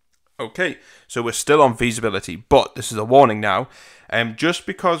 Okay, so we're still on feasibility, but this is a warning now. Just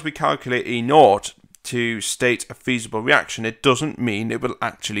because we calculate E0 to state a feasible reaction, it doesn't mean it will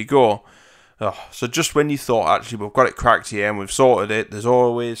actually go. So just when you thought, actually, we've got it cracked here and we've sorted it, there's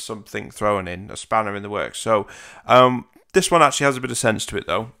always something thrown in, a spanner in the works. So this one actually has a bit of sense to it,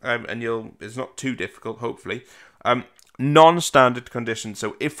 though, and it's not too difficult, hopefully. Non-standard conditions.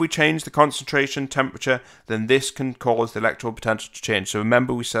 So if we change the concentration, temperature, then this can cause the electrode potential to change. So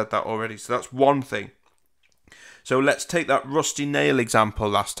remember, we said that already. So that's one thing. So let's take that rusty nail example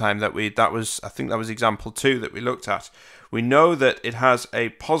last time I think that was example 2 that we looked at. We know that it has a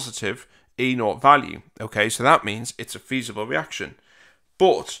positive E0 value. Okay, so that means it's a feasible reaction.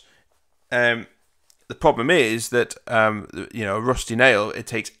 But the problem is that a rusty nail, it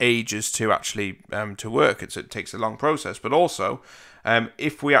takes ages to actually to work. It takes a long process. But also,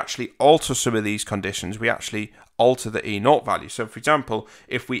 if we actually alter some of these conditions, we actually alter the E0 value. So, for example,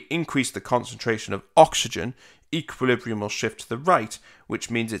 if we increase the concentration of oxygen equilibrium will shift to the right, which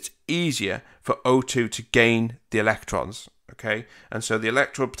means it's easier for O2 to gain the electrons. Okay, and so the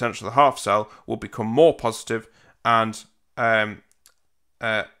electrode potential of the half cell will become more positive, and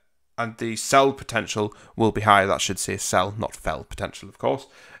the cell potential will be higher. That should say cell, not fel potential, of course.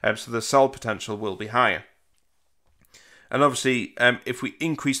 So the cell potential will be higher. And obviously, if we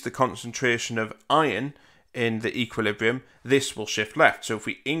increase the concentration of iron in the equilibrium, this will shift left. So if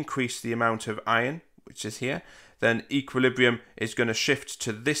we increase the amount of iron, which is here, then equilibrium is going to shift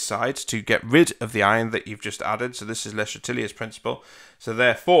to this side to get rid of the iron that you've just added. So this is Le Chatelier's principle. So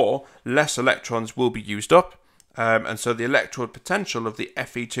therefore, less electrons will be used up. And so the electrode potential of the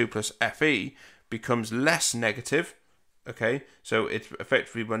Fe2 plus Fe becomes less negative. Okay, so it's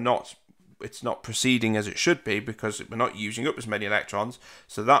effectively it's not proceeding as it should be because we're not using up as many electrons.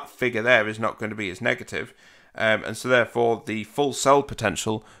 So that figure there is not going to be as negative. And so therefore the full cell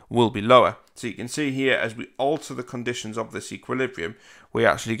potential will be lower. So you can see here, as we alter the conditions of this equilibrium, we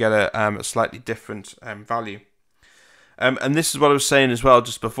actually get a slightly different value. And this is what I was saying as well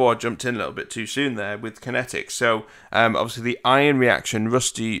just before I jumped in a little bit too soon there with kinetics. So obviously the iron reaction,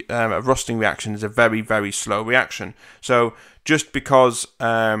 rusting reaction, is a very, very slow reaction. So just because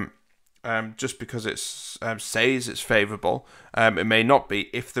it says it's favourable, it may not be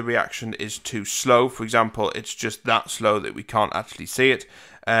if the reaction is too slow. For example, it's just that slow that we can't actually see it,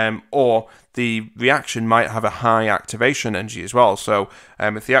 or the reaction might have a high activation energy as well. So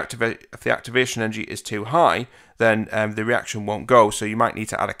if the activation energy is too high, then the reaction won't go. So you might need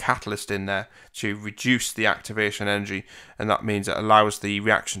to add a catalyst in there to reduce the activation energy, and that means it allows the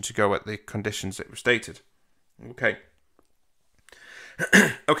reaction to go at the conditions that were stated. Okay.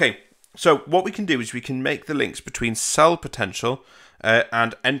 Okay. So what we can do is we can make the links between cell potential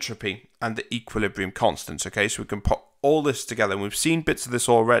and entropy and the equilibrium constants. Okay, so we can put all this together, and we've seen bits of this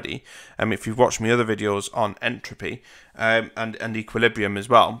already. If you've watched my other videos on entropy and equilibrium as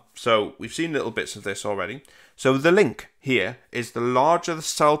well, so we've seen little bits of this already. So the link here is the larger the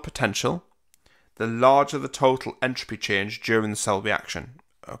cell potential, the larger the total entropy change during the cell reaction.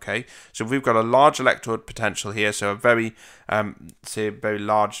 Okay, so if we've got a large electrode potential here, so a very, say, a very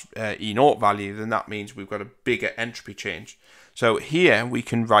large E0 value, then that means we've got a bigger entropy change. So here we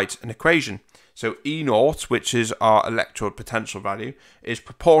can write an equation. So E0, which is our electrode potential value, is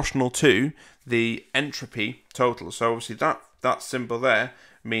proportional to the entropy total. So obviously that symbol there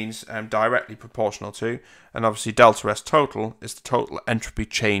means directly proportional to, and obviously delta S total is the total entropy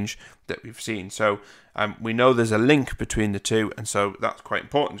change that we've seen. So we know there's a link between the two, and so that's quite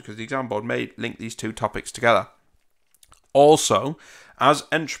important because the exam board may link these two topics together. Also, as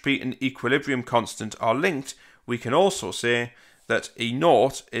entropy and equilibrium constant are linked, we can also say that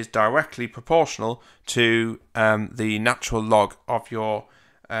E0 is directly proportional to the natural log of your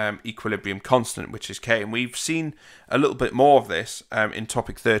equilibrium constant, which is K. And we've seen a little bit more of this in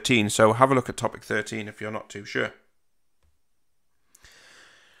topic 13, so have a look at topic 13 if you're not too sure.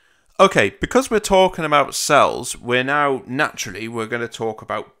 Okay, because we're talking about cells, we're going to talk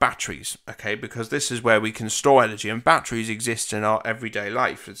about batteries, okay, because this is where we can store energy, and batteries exist in our everyday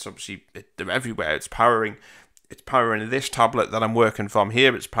life. It's obviously, they're everywhere. It's powering this tablet that I'm working from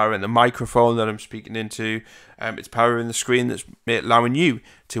here. It's powering the microphone that I'm speaking into. It's powering the screen that's allowing you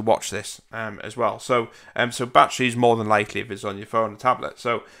to watch this as well. So batteries more than likely if it's on your phone or tablet.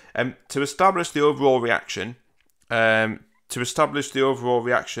 So to establish the overall reaction,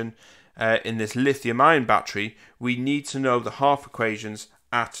 in this lithium-ion battery, we need to know the half equations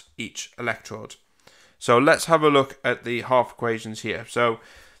at each electrode. So let's have a look at the half equations here. So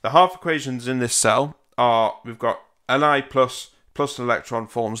the half equations in this cell are, we've got Li plus an electron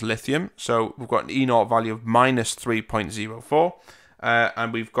forms lithium. So we've got an E0 value of minus 3.04.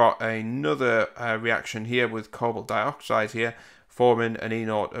 And we've got another reaction here with cobalt dioxide here, forming an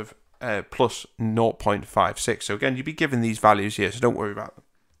E0 of plus 0.56. So again, you'll be given these values here, so don't worry about them.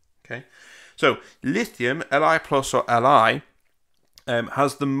 Okay, so lithium, Li plus or Li,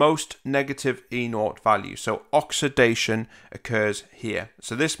 has the most negative E0 value. So oxidation occurs here.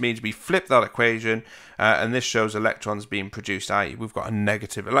 So this means we flip that equation, and this shows electrons being produced, i.e. we've got a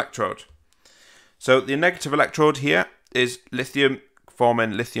negative electrode. So the negative electrode here is lithium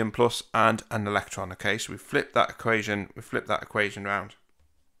forming lithium plus and an electron. Okay, so we flip that equation round.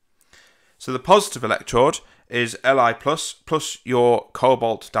 So the positive electrode is Li plus your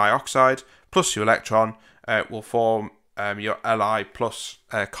cobalt dioxide plus your electron will form your Li plus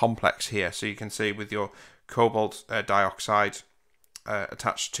complex here. So you can see with your cobalt dioxide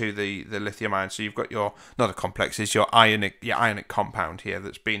attached to the lithium ion. So you've got your, not a complex, it's your ionic compound here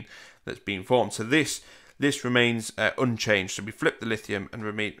that's been formed. So this this remains unchanged. So we flip the lithium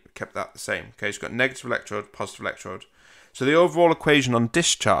and kept that the same. Okay, so it's got negative electrode, positive electrode. So the overall equation on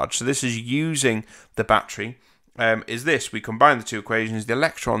discharge, so this is using the battery, is this. We combine the two equations, the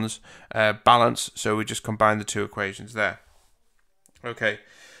electrons balance, so we just combine the two equations there. Okay,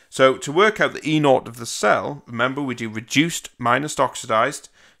 so to work out the E naught of the cell, remember we do reduced minus oxidized,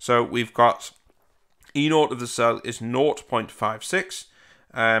 so we've got E naught of the cell is 0.56,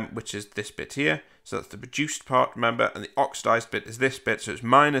 which is this bit here. So that's the reduced part, remember, and the oxidized bit is this bit, so it's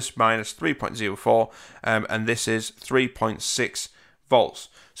minus 3.04, and this is 3.6 volts.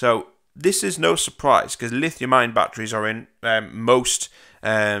 So this is no surprise, because lithium-ion batteries are in most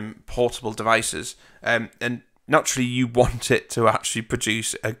portable devices, and naturally you want it to actually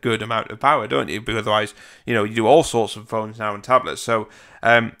produce a good amount of power, don't you? Because otherwise, you know, you do all sorts of phones now and tablets. So,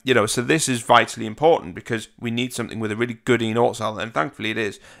 you know, so this is vitally important because we need something with a really good E naught cell, and thankfully it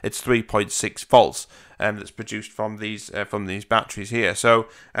is. It's 3.6 volts that's produced from these batteries here. So,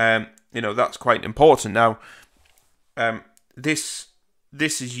 you know, that's quite important. Now, this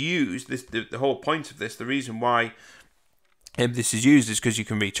is used. The whole point of this, the reason why this is used is because you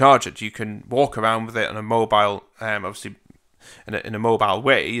can recharge it. You can walk around with it on a mobile, obviously in a mobile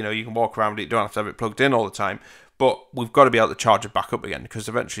way. You know, you can walk around with it. You don't have to have it plugged in all the time. But we've got to be able to charge it back up again because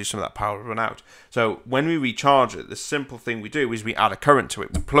eventually some of that power will run out. So when we recharge it, the simple thing we do is we add a current to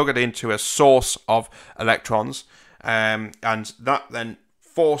it. We plug it into a source of electrons, and that then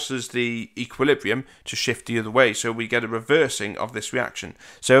forces the equilibrium to shift the other way, so we get a reversing of this reaction.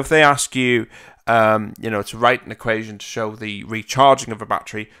 So if they ask you, you know, to write an equation to show the recharging of a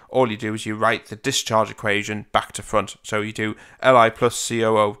battery, all you do is you write the discharge equation back to front. So you do Li plus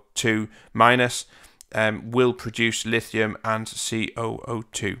COO2 minus will produce lithium and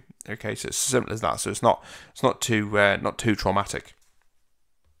COO2. Okay, so it's as simple as that. So it's not too traumatic.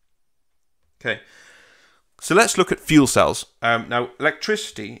 Okay. So let's look at fuel cells. Now,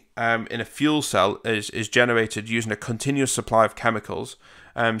 electricity in a fuel cell is generated using a continuous supply of chemicals.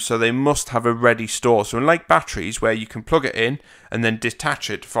 So they must have a ready store. So unlike batteries, where you can plug it in and then detach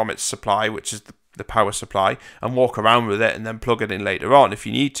it from its supply, which is the power supply, and walk around with it and then plug it in later on if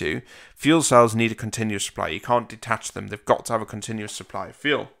you need to, fuel cells need a continuous supply. You can't detach them. They've got to have a continuous supply of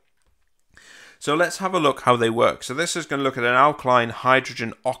fuel. So let's have a look how they work. So this is going to look at an alkaline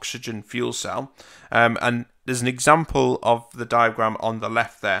hydrogen-oxygen fuel cell. And there's an example of the diagram on the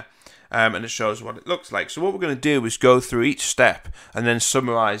left there. And it shows what it looks like. So what we're going to do is go through each step and then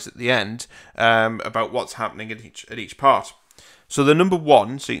summarize at the end about what's happening at each part. So the number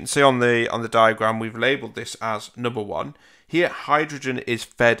one, so you can see on the diagram, we've labeled this as number one. Here, hydrogen is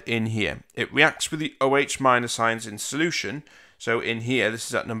fed in here. It reacts with the OH minus ions in solution. So in here, this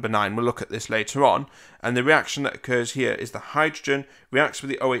is at number 9. We'll look at this later on. And the reaction that occurs here is the hydrogen reacts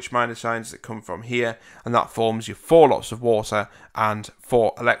with the OH minus ions that come from here, and that forms your 4 lots of water and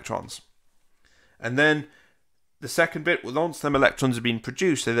 4 electrons. And then the second bit, once them electrons have been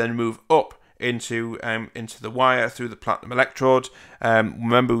produced, they then move up into the wire through the platinum electrode.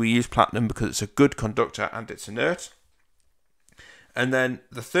 Remember, we use platinum because it's a good conductor and it's inert. And then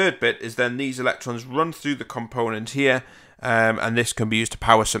the third bit is then these electrons run through the component here, and this can be used to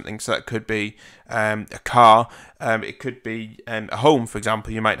power something. So that could be a car, it could be a home, for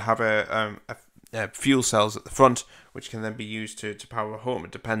example. You might have a fuel cells at the front, which can then be used to power a home.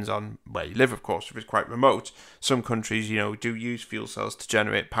 It depends on where you live, of course. If it's quite remote, some countries, you know, do use fuel cells to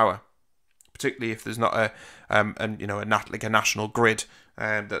generate power, particularly if there's not like a national grid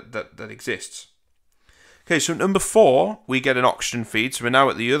that exists. Okay, so number 4, we get an oxygen feed. So we're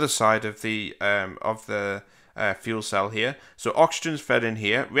now at the other side of the fuel cell here. So oxygen's fed in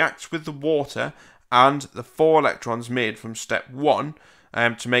here, reacts with the water and the 4 electrons made from step 1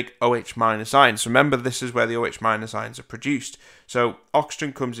 to make OH minus ions. So remember, this is where the OH minus ions are produced. So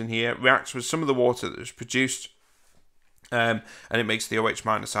oxygen comes in here, reacts with some of the water that was produced, and it makes the OH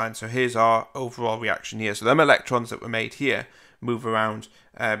minus ions. So here's our overall reaction here. So them electrons that were made here move around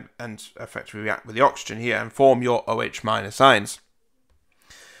and effectively react with the oxygen here and form your OH minus ions.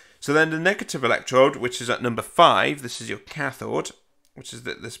 So then the negative electrode, which is at number 5, this is your cathode, which is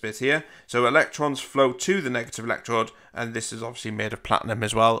this bit here. So electrons flow to the negative electrode, and this is obviously made of platinum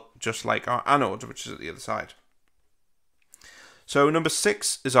as well, just like our anode, which is at the other side. So number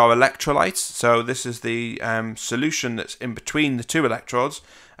 6 is our electrolytes. So this is the solution that's in between the 2 electrodes,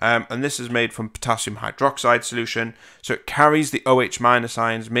 and this is made from potassium hydroxide solution. So it carries the OH minus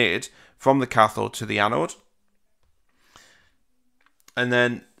ions made from the cathode to the anode. And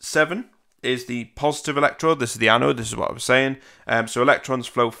then 7 is the positive electrode. This is the anode. This is what I was saying. So electrons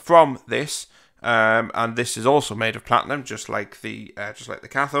flow from this, and this is also made of platinum, just like the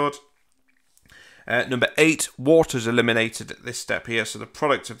cathode. Number 8, water is eliminated at this step here. So the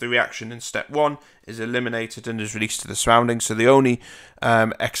product of the reaction in step 1 is eliminated and is released to the surroundings. So the only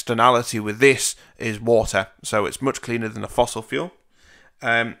externality with this is water. So it's much cleaner than a fossil fuel.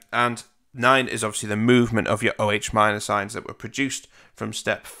 And 9 is obviously the movement of your OH minus ions that were produced from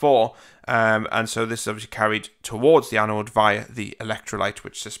step 4. And so this is obviously carried towards the anode via the electrolyte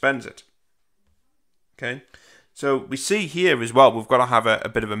which suspends it. Okay. So we see here as well, we've got to have a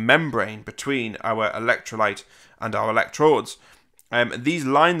bit of a membrane between our electrolyte and our electrodes. These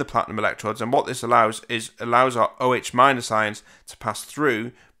line the platinum electrodes, and what this allows our OH minus ions to pass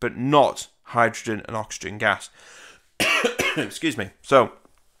through, but not hydrogen and oxygen gas. Excuse me. So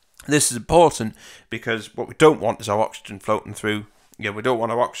this is important because what we don't want is our oxygen floating through. Yeah, we don't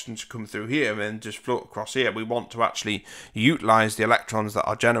want our oxygen to come through here and just float across here. We want to actually utilize the electrons that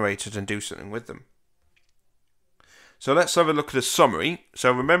are generated and do something with them. So let's have a look at a summary.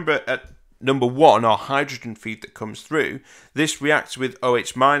 So remember at number 1, our hydrogen feed that comes through, this reacts with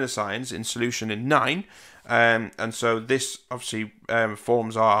OH minus ions in solution in 9. And so this obviously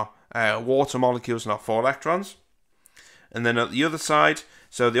forms our water molecules and our 4 electrons. And then at the other side,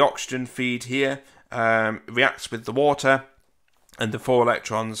 so the oxygen feed here reacts with the water and the 4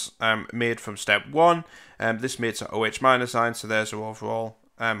 electrons made from step 1. This makes our OH minus ions, so there's our overall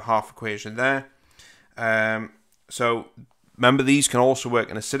half equation there. So remember, these can also work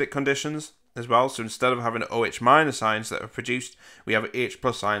in acidic conditions as well. So instead of having OH minus ions that are produced, we have H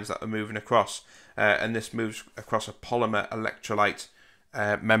plus ions that are moving across. And this moves across a polymer electrolyte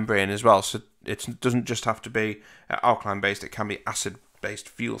membrane as well. So it doesn't just have to be alkaline based, it can be acid based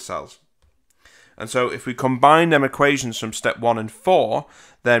fuel cells. And so if we combine them equations from step 1 and 4,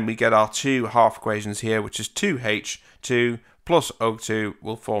 then we get our 2 half equations here, which is 2H2 plus O2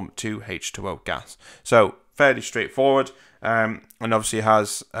 will form 2H2O gas. So fairly straightforward, and obviously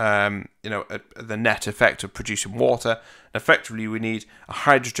has the net effect of producing water. Effectively, we need a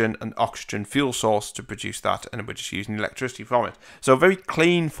hydrogen and oxygen fuel source to produce that, and we're just using electricity from it. So a very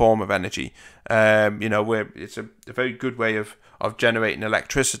clean form of energy. Where it's a very good way of generating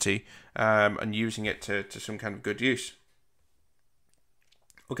electricity and using it to some kind of good use.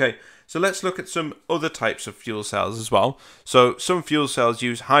 Okay, so let's look at some other types of fuel cells as well. So some fuel cells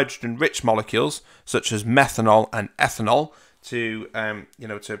use hydrogen-rich molecules, such as methanol and ethanol, to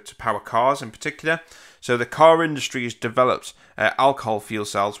power cars in particular. So the car industry has developed alcohol fuel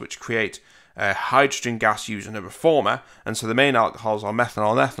cells, which create hydrogen gas using a reformer, and so the main alcohols are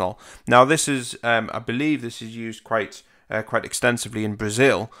methanol and ethanol. Now this is, I believe, this is used quite extensively in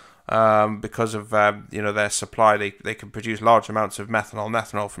Brazil. Because of their supply, they can produce large amounts of methanol and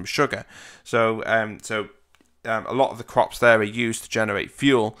ethanol from sugar. So a lot of the crops there are used to generate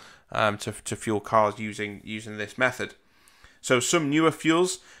fuel to fuel cars using this method. So some newer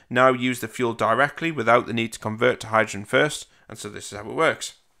fuels now use the fuel directly without the need to convert to hydrogen first, and so this is how it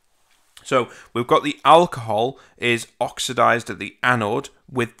works. So we've got the alcohol is oxidized at the anode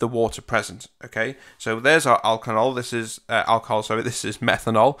with the water present. Okay, so there's our alcohol. This is this is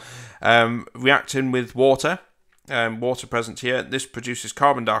methanol reacting with water. Water present here. This produces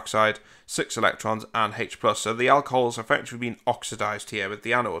carbon dioxide, 6 electrons, and H+. So the alcohol is effectively being oxidized here with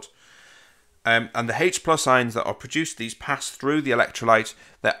the anode. And the H+ ions that are produced, these pass through the electrolyte.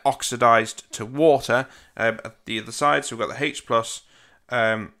 They're oxidized to water at the other side. So we've got the H+.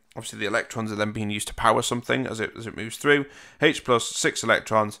 Obviously, the electrons are then being used to power something as it moves through. H+, 6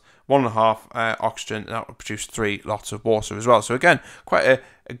 electrons, 1.5 oxygen, and that will produce 3 lots of water as well. So again, quite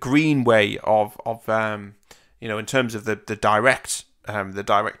a green way of in terms of the direct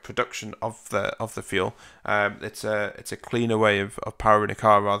production of the fuel. It's a cleaner way of powering a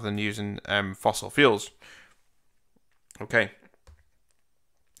car rather than using fossil fuels. Okay.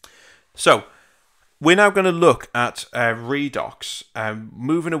 So we're now going to look at redox,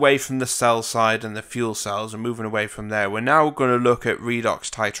 moving away from the cell side and the fuel cells and moving away from there. We're now going to look at redox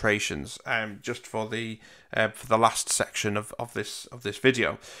titrations, just for the last section of this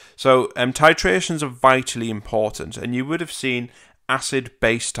video. So titrations are vitally important, and you would have seen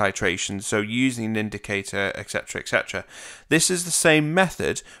acid-base titration, so using an indicator, etc., etc. This is the same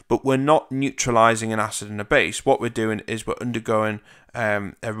method, but we're not neutralizing an acid and a base. What we're doing is we're undergoing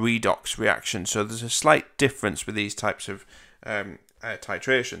a redox reaction. So there's a slight difference with these types of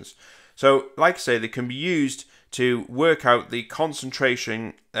titrations. So, like I say, they can be used to work out the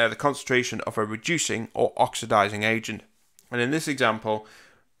concentration of a reducing or oxidizing agent. And in this example,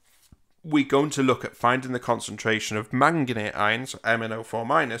 we're going to look at finding the concentration of manganate ions,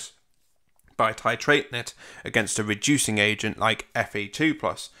 MnO4-, by titrating it against a reducing agent like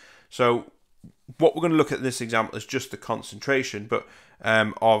Fe2+. So what we're going to look at in this example is just the concentration, but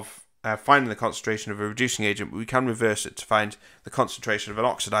of finding the concentration of a reducing agent, but we can reverse it to find the concentration of an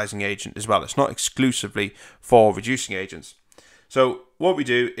oxidizing agent as well. It's not exclusively for reducing agents. So what we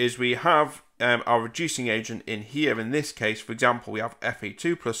do is we have our reducing agent in here. In this case, for example, we have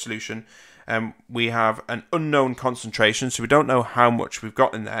Fe2 plus solution. We have an unknown concentration, so we don't know how much we've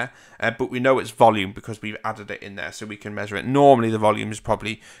got in there, but we know it's volume because we've added it in there, so we can measure it. Normally the volume is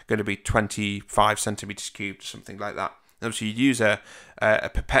probably going to be 25 centimeters cubed, something like that. Obviously, you use a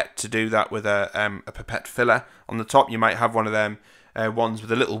pipette to do that with a pipette filler on the top. You might have one of them ones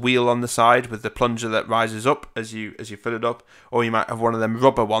with a little wheel on the side with the plunger that rises up as you fill it up, or you might have one of them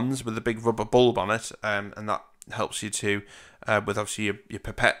rubber ones with a big rubber bulb on it, and that helps you to with obviously your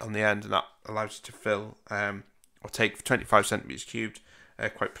pipette on the end, and that allows you to fill or take 25 centimeters cubed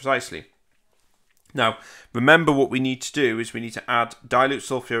quite precisely. Now, remember what we need to do is we need to add dilute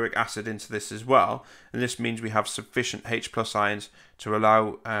sulfuric acid into this as well, and this means we have sufficient H+ ions to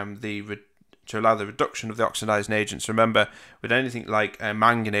allow the reduction of the oxidizing agents. Remember, with anything like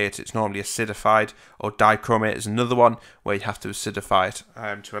manganate, it's normally acidified, or dichromate is another one where you have to acidify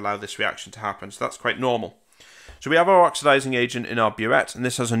it to allow this reaction to happen. So that's quite normal. So we have our oxidizing agent in our burette, and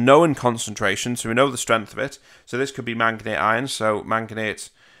this has a known concentration, so we know the strength of it. So this could be manganate ions, so manganate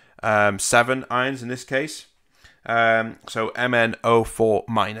 7 ions in this case, so MnO4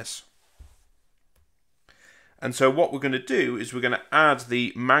 minus. And so what we're going to do is we're going to add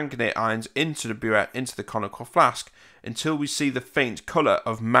the manganate ions into the burette, into the conical flask, until we see the faint colour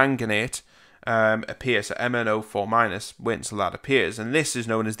of manganate appear, so MnO4 minus, wait until that appears, and this is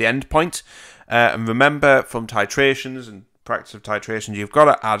known as the end point. And remember, from titrations and practice of titrations, you've got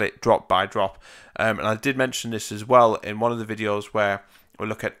to add it drop by drop. And I did mention this as well in one of the videos where we'll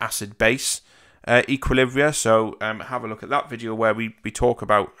look at acid-base equilibria, so have a look at that video where we talk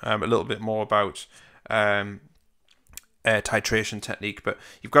about a little bit more about titration technique, but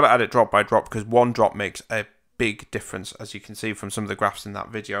you've got to add it drop by drop because one drop makes a big difference, as you can see from some of the graphs in that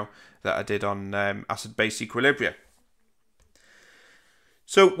video that I did on acid-base equilibria.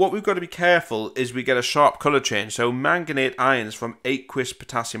 So what we've got to be careful is we get a sharp colour change. So manganate ions from aqueous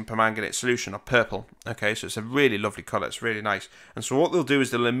potassium permanganate solution are purple. Okay, so it's a really lovely colour, it's really nice. And so what they'll do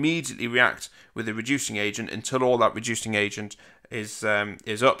is they'll immediately react with the reducing agent until all that reducing agent is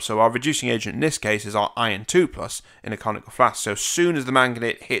up. So our reducing agent in this case is our iron 2+ in a conical flask. So as soon as the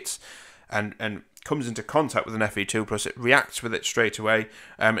manganate hits and comes into contact with an Fe2+, it reacts with it straight away,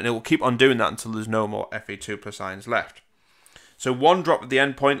 and it will keep on doing that until there's no more Fe2+ ions left. So one drop at the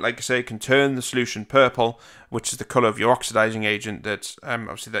end point, like I say, can turn the solution purple, which is the colour of your oxidizing agent that's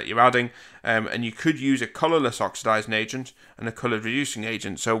obviously that you're adding. And you could use a colourless oxidizing agent and a coloured reducing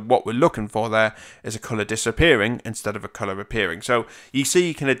agent. So what we're looking for there is a colour disappearing instead of a colour appearing. So you see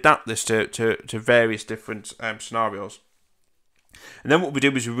you can adapt this to various different scenarios. And then what we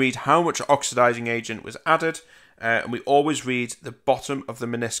do is we read how much oxidizing agent was added. And we always read the bottom of the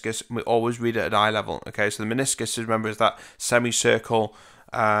meniscus, and we always read it at eye level. Okay, so the meniscus, remember, is that semicircle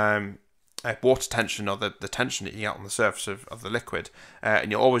water tension, or the tension that you get on the surface of the liquid. And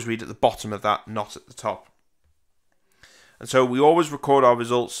you always read at the bottom of that, not at the top. And so we always record our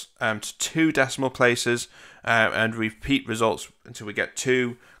results to 2 decimal places and repeat results until we get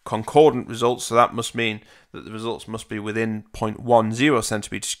 2 concordant results. So that must mean that the results must be within 0.10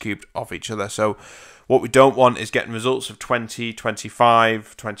 centimeters cubed of each other. So what we don't want is getting results of 20,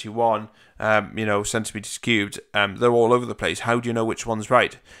 25, 21, centimeters cubed. They're all over the place. How do you know which one's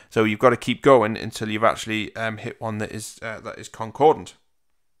right? So you've got to keep going until you've actually hit one that is concordant.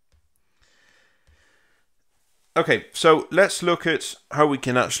 Okay, so let's look at how we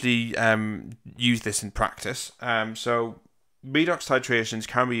can actually use this in practice. So redox titrations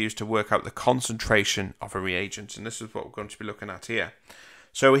can be used to work out the concentration of a reagent, and this is what we're going to be looking at here.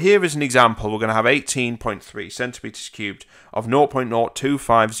 So here is an example. We're going to have 18.3 centimeters cubed of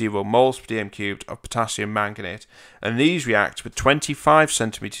 0.0250 moles per dm cubed of potassium manganate, and these react with 25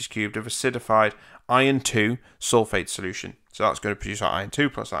 centimeters cubed of acidified iron 2 sulfate solution. So that's going to produce our iron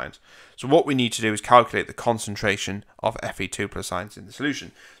 2+ ions. So what we need to do is calculate the concentration of Fe2+ ions in the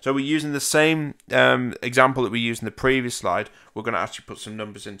solution. So we're using the same example that we used in the previous slide. We're going to actually put some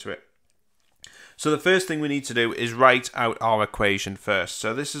numbers into it. So the first thing we need to do is write out our equation first.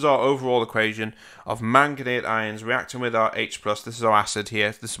 So this is our overall equation of manganate ions reacting with our H+. This is our acid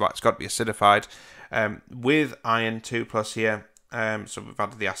here. This is why it's got to be acidified with iron 2+ here. So we've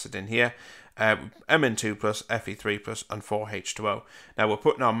added the acid in here. Mn2+, Fe3+, and 4H2O. Now we're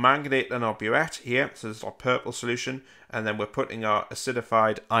putting our manganate in our burette here. So this is our purple solution. And then we're putting our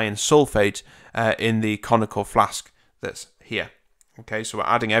acidified iron sulfate in the conical flask that's here. Okay, so we're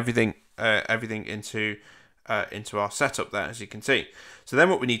adding everything into into our setup there, as you can see. So then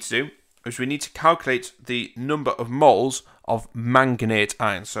what we need to do is we need to calculate the number of moles of manganate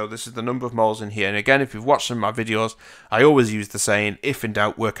iron. So this is the number of moles in here. And again, if you've watched some of my videos, I always use the saying, if in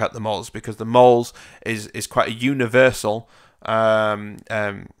doubt, work out the moles, because the moles is quite a universal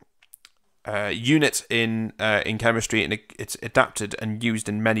unit in chemistry, and it's adapted and used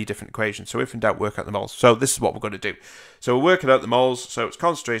in many different equations. So if in doubt, work out the moles. So this is what we're going to do. So we're working out the moles. So it's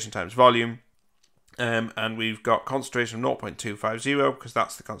concentration times volume. And we've got concentration of 0.250 because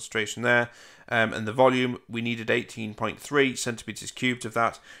that's the concentration there, and the volume, we needed 18.3 centimeters cubed of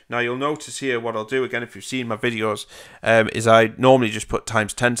that. Now you'll notice here what I'll do, again, if you've seen my videos, is I normally just put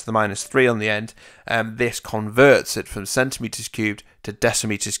times 10 to the minus 3 on the end. This converts it from centimeters cubed to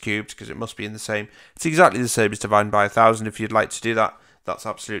decimeters cubed because it must be in the same. It's exactly the same as dividing by 1,000. If you'd like to do that, that's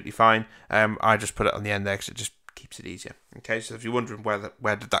absolutely fine. I just put it on the end there because it just keeps it easier. Okay, so if you're wondering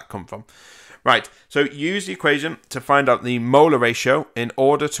where did that come from. Right, so use the equation to find out the molar ratio in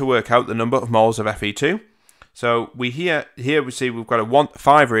order to work out the number of moles of Fe2. So here we see we've got a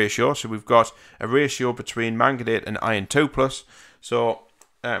 1:5 ratio, so we've got a ratio between manganate and iron 2+. So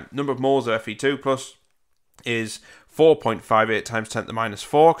number of moles of Fe2+ is 4.58 times 10 to the minus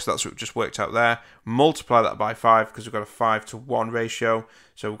 4, because that's what we just worked out there. Multiply that by 5, because we've got a 5:1 ratio.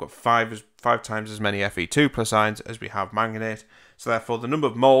 So we've got 5 times as many Fe2+ ions as we have manganate. So therefore, the number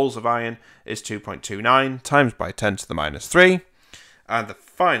of moles of iron is 2.29 times by 10 to the minus 3. And the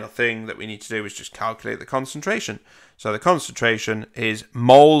final thing that we need to do is just calculate the concentration. So the concentration is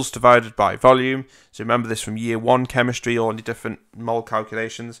moles divided by volume. So remember this from year 1 chemistry, all the different mole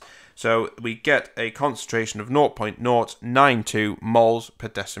calculations. So we get a concentration of 0.092 moles per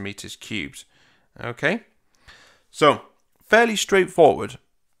decimeters cubed. Okay, so fairly straightforward.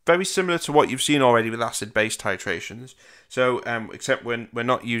 Very similar to what you've seen already with acid-base titrations. So, except when we're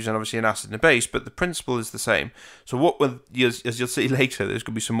not using obviously an acid and a base, but the principle is the same. So as you'll see later, there's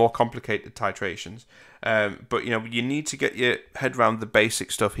going to be some more complicated titrations. But you need to get your head around the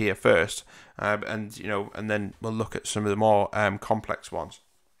basic stuff here first, and then we'll look at some of the more complex ones.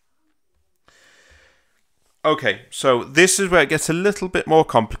 Okay, so this is where it gets a little bit more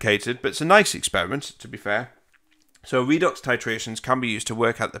complicated, but it's a nice experiment, to be fair. So redox titrations can be used to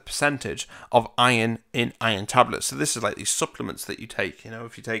work out the percentage of iron in iron tablets. So this is like these supplements that you take,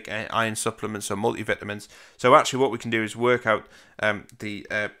 if you take iron supplements or multivitamins. So actually what we can do is work out the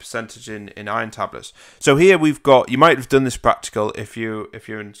percentage in iron tablets. So here we've got, you might have done this practical if you're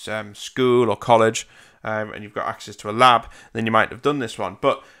in school or college and you've got access to a lab, then you might have done this one.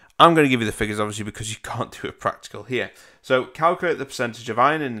 But I'm going to give you the figures obviously because you can't do a practical here. So calculate the percentage of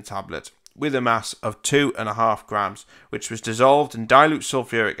iron in a tablet with a mass of 2.5 grams, which was dissolved in dilute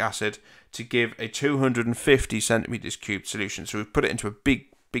sulfuric acid to give a 250 centimeters cubed solution. So we've put it into a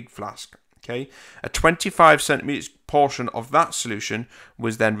big flask. Okay, a 25 centimeters portion of that solution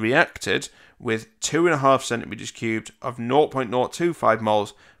was then reacted with 2.5 centimeters cubed of 0.025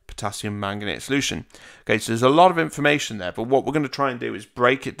 moles potassium manganate solution. Okay, so there's a lot of information there, but what we're going to try and do is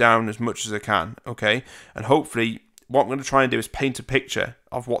break it down as much as I can. Okay, and hopefully what I'm going to try and do is paint a picture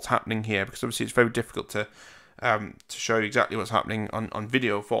of what's happening here, because obviously it's very difficult to show you exactly what's happening on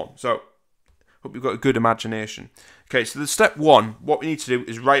video form. So hope you've got a good imagination. Okay, so the step 1, what we need to do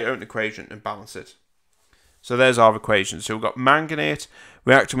is write out an equation and balance it. So there's our equation. So we've got manganate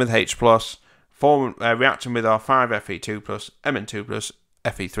reacting with H+, reacting with our 5Fe2+, Mn2+,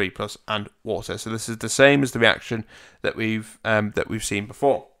 Fe3+, and water. So this is the same as the reaction that we've seen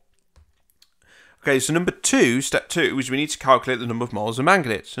before. Okay, so step 2 is we need to calculate the number of moles of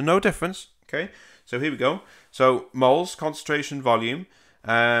manganate. So no difference. Okay, so here we go. So moles, concentration, volume.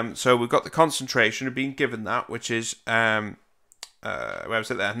 So we've got the concentration, we've been given that, which is where was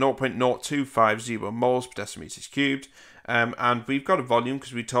it there? 0.0250 moles per decimeters cubed. And we've got a volume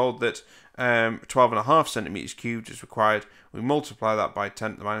because we told that 12.5 centimeters cubed is required. We multiply that by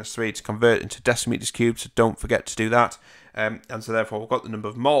 10 to the minus 3 to convert it into decimeters cubed, so don't forget to do that. And so therefore we've got the number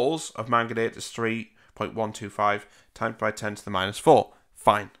of moles of manganate as 3.125 times by 10 to the minus 4.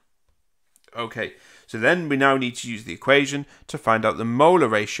 Fine. Okay, so then we now need to use the equation to find out the molar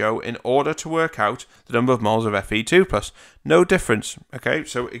ratio in order to work out the number of moles of Fe2+. No difference. Okay,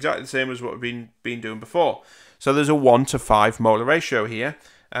 so exactly the same as what we've been doing before. So there's a 1:5 molar ratio here.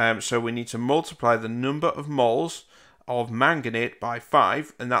 So we need to multiply the number of moles of manganate by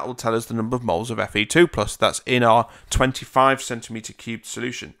 5, and that will tell us the number of moles of Fe2+. That's in our 25 centimeter cubed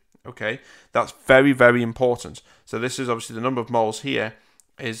solution. Okay, that's very, very important. So this is obviously the number of moles here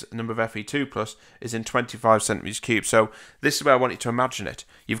is the number of Fe2+ is in 25 centimeters cubed. So this is where I want you to imagine it.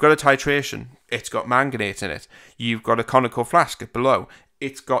 You've got a titration. It's got manganate in it. You've got a conical flask below.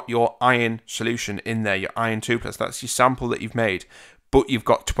 it's got your iron solution in there, your iron 2+. That's your sample that you've made. But you've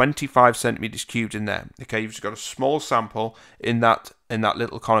got 25 centimeters cubed in there. Okay, you've just got a small sample in that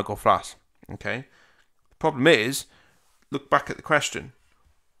little conical flask. Okay. The problem is, look back at the question.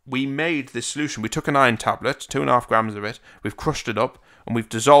 We made this solution. We took an iron tablet, 2.5 grams of it. We've crushed it up and we've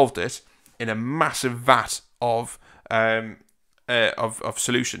dissolved it in a massive vat of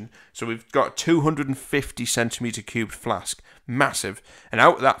solution. So we've got a 250 centimeter cubed flask, massive. And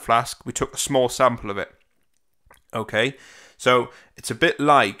out of that flask, we took a small sample of it. Okay, so it's a bit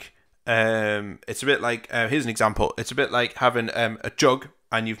like here's an example. It's a bit like having a jug,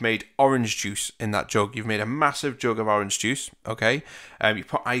 and you've made orange juice in that jug. You've made a massive jug of orange juice. Okay, you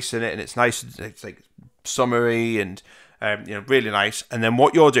put ice in it, and it's nice. It's like summery and really nice. And then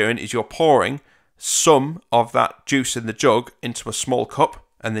what you're doing is you're pouring some of that juice in the jug into a small cup,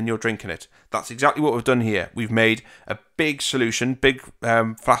 and then you're drinking it. That's exactly what we've done here. We've made a big solution, big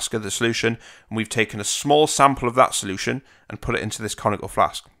flask of the solution, and we've taken a small sample of that solution and put it into this conical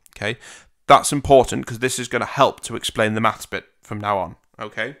flask. Okay, that's important because this is going to help to explain the maths bit from now on.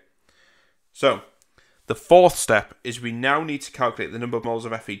 Okay, so the fourth step is we now need to calculate the number of moles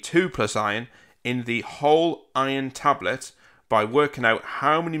of Fe2+ iron in the whole iron tablet by working out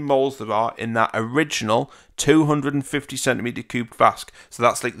how many moles there are in that original 250 centimeter cubed flask. So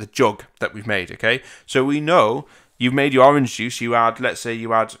that's like the jug that we've made. Okay, so we know you've made your orange juice. You add, let's say,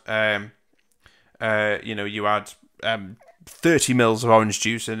 you add 30 mils of orange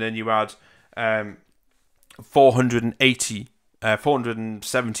juice, and then you add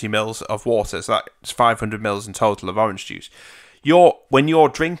 470 mils of water. So that's 500 mils in total of orange juice. When you're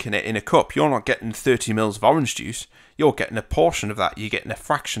drinking it in a cup, you're not getting 30 mils of orange juice. You're getting a portion of that. You're getting a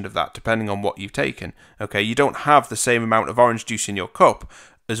fraction of that, depending on what you've taken. Okay, you don't have the same amount of orange juice in your cup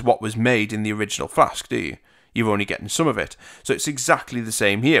as what was made in the original flask, do you? You're only getting some of it. So it's exactly the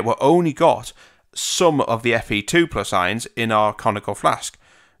same here. We've only got some of the Fe2+ ions in our conical flask.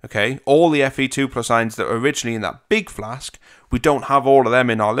 Okay, all the Fe2+ ions that were originally in that big flask, we don't have all of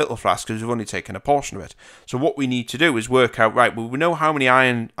them in our little flask because we've only taken a portion of it. So what we need to do is work out, right, well, we know how many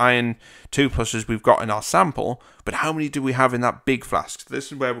iron 2+s we've got in our sample, but how many do we have in that big flask? So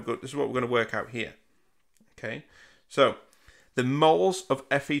this is where this is what we're going to work out here. Okay, so the moles of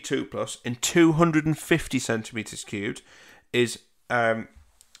Fe2+ in 250 centimeters cubed is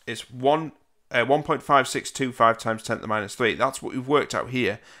 1.5625 times 10 to the minus 3. That's what we've worked out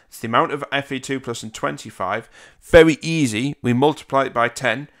here. It's the amount of Fe2+ in 25. Very easy. We multiply it by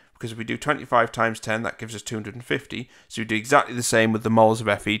 10, because if we do 25 times 10, that gives us 250. So we do exactly the same with the moles of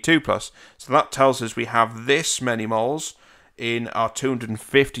Fe2+. So that tells us we have this many moles in our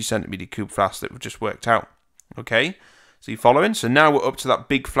 250 centimeter cube flask that we've just worked out. Okay, so you following? So now we're up to that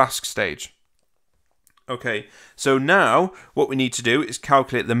big flask stage. Okay, so now what we need to do is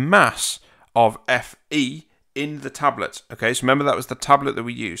calculate the mass of Fe in the tablet. Okay, so remember that was the tablet that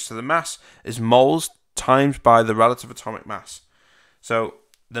we used. So the mass is moles times by the relative atomic mass. So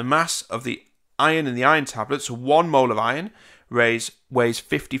the mass of the iron in the iron tablet, so 1 mole of iron weighs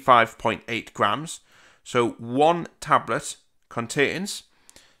 55.8 grams. So one tablet contains,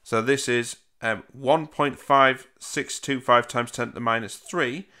 so this is 1.5625 times 10 to the minus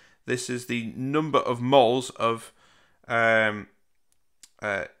 3. This is the number of moles of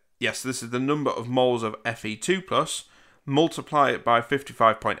yes, this is the number of moles of Fe2+, multiply it by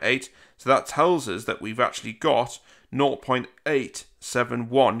 55.8, so that tells us that we've actually got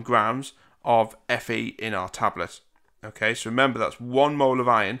 0.871 grams of Fe in our tablet. Okay, so remember that's 1 mole of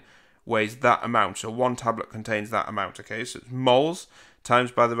iron weighs that amount, so one tablet contains that amount. Okay, so it's moles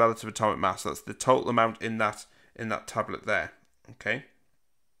times by the relative atomic mass. That's the total amount in that tablet there. Okay,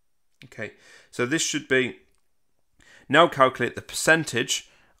 so this should be, now calculate the percentage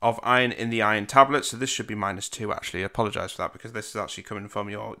of iron in the iron tablet. So this should be -2 actually. I apologise for that because this is actually coming from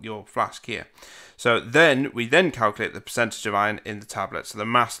your flask here. So then we calculate the percentage of iron in the tablet. So the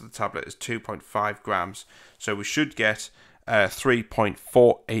mass of the tablet is 2.5 grams. So we should get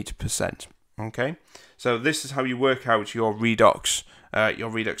 3.48%. Okay. So this is how you work out your redox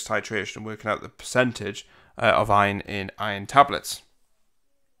titration, working out the percentage of iron in iron tablets.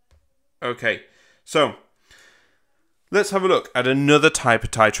 Okay. So let's have a look at another type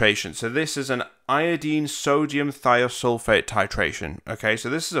of titration. So this is an iodine sodium thiosulfate titration. Okay, so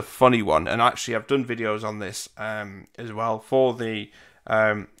this is a funny one, and actually I've done videos on this as well for the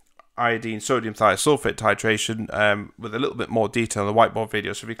iodine sodium thiosulfate titration with a little bit more detail in the whiteboard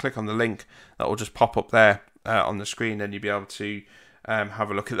video. So if you click on the link, that will just pop up there on the screen, then you'll be able to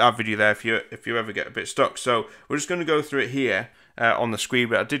have a look at that video there if you ever get a bit stuck. So we're just going to go through it here on the screen,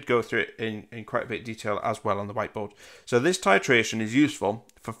 but I did go through it in quite a bit of detail as well on the whiteboard. So this titration is useful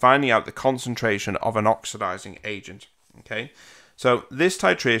for finding out the concentration of an oxidizing agent. Okay, so this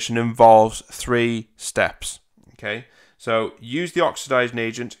titration involves 3 steps. Okay, so use the oxidizing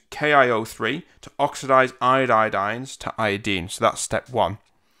agent KiO3 to oxidize iodide ions to iodine. So that's step 1.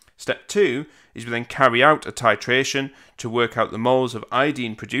 Step 2 is we then carry out a titration to work out the moles of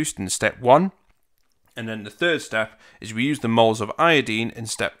iodine produced in step 1. And then the third step is we use the moles of iodine in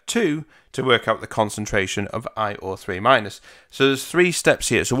step 2 to work out the concentration of iO3-. So there's 3 steps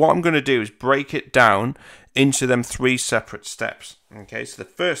here. So what I'm going to do is break it down into them 3 separate steps. Okay, so the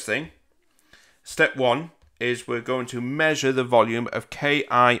first thing, step 1, is we're going to measure the volume of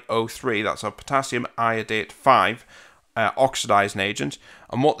KiO3, that's our potassium iodate 5 oxidizing agent.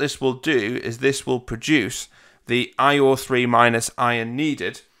 And what this will do is this will produce the iO3- ion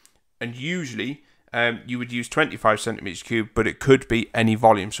needed, and usually you would use 25 centimeters cubed, but it could be any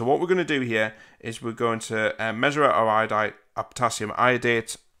volume. So what we're going to do here is we're going to measure our potassium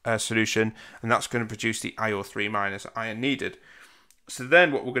iodate solution, and that's going to produce the iO3- ion needed. So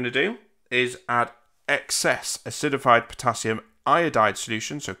then what we're going to do is add excess acidified potassium iodide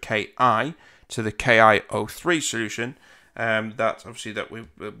solution, so Ki, to the KiO3 solution that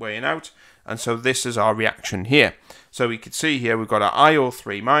we're weighing out. And so this is our reaction here. So we can see here we've got our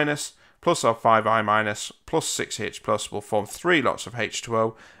iO3- plus our 5I- plus 6H plus will form 3 lots of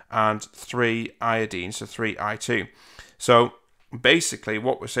H2O and 3 iodine, so 3I2. So basically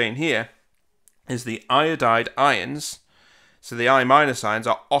what we're saying here is the iodide ions, so the I- ions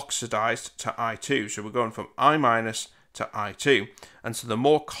are oxidized to I2. So we're going from I- to I2. And so the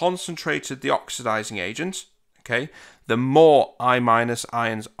more concentrated the oxidizing agent, okay, the more I-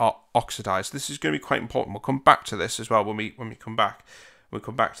 ions are oxidized. This is going to be quite important. We'll come back to this as well when we come back. We'll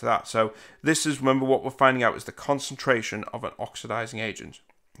come back to that. So this is, remember, what we're finding out is the concentration of an oxidizing agent.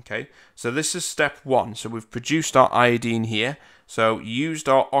 Okay, so this is step 1. So we've produced our iodine here. So used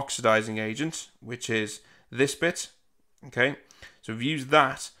our oxidizing agent, which is this bit. Okay, so we've used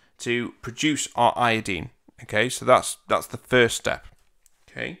that to produce our iodine. Okay, so that's the first step.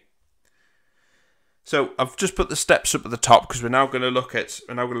 Okay, so I've just put the steps up at the top because we're now going to look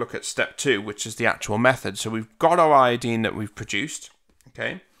at step 2, which is the actual method. So we've got our iodine that we've produced.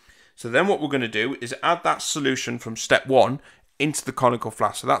 Okay, so then what we're going to do is add that solution from step 1 into the conical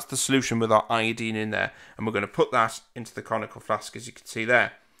flask. So that's the solution with our iodine in there, and we're going to put that into the conical flask, as you can see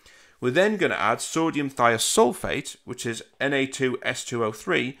there. We're then going to add sodium thiosulfate, which is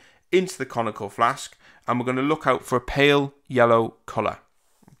Na2S2O3, into the conical flask, and we're going to look out for a pale yellow colour.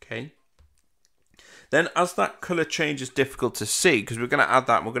 Okay. Then as that colour change is difficult to see, because we're going to add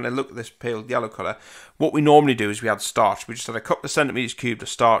that and we're going to look at this pale yellow colour, what we normally do is we add starch. We just add a couple of centimetres cubed of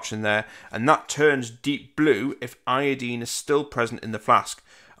starch in there, and that turns deep blue if iodine is still present in the flask.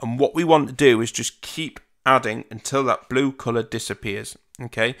 And what we want to do is just keep adding until that blue colour disappears.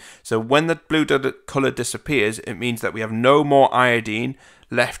 Okay, so when the blue colour disappears, it means that we have no more iodine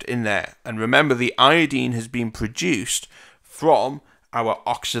left in there. And remember, the iodine has been produced from our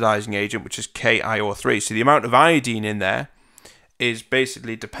oxidizing agent, which is KiO3. So the amount of iodine in there is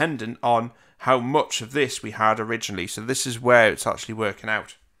basically dependent on how much of this we had originally. So this is where it's actually working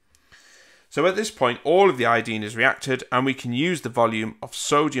out. So at this point, all of the iodine is reacted, and we can use the volume of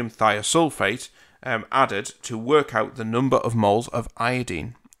sodium thiosulfate added to work out the number of moles of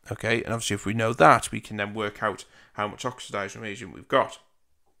iodine. Okay, and obviously if we know that, we can then work out how much oxidizing agent we've got.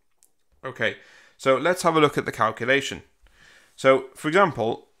 Okay, so let's have a look at the calculation. So, for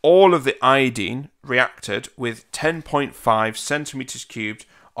example, all of the iodine reacted with 10.5 centimeters cubed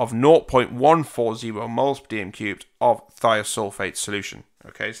of 0.140 moles per dm cubed of thiosulfate solution.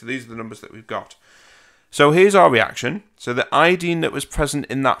 Okay, so these are the numbers that we've got. So here's our reaction. So the iodine that was present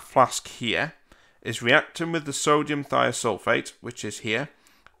in that flask here is reacting with the sodium thiosulfate, which is here,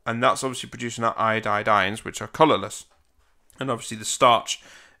 and that's obviously producing our iodide ions, which are colourless. And obviously the starch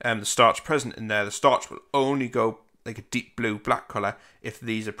present in there, the starch will only go like a deep blue, black colour if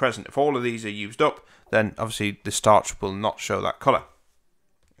these are present. If all of these are used up, then obviously the starch will not show that colour.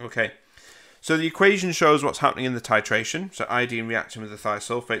 Okay, so the equation shows what's happening in the titration, so iodine reacting with the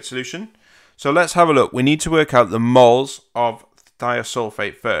thiosulfate solution. So let's have a look. We need to work out the moles of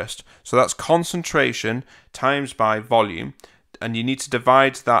thiosulfate first. So that's concentration times by volume, and you need to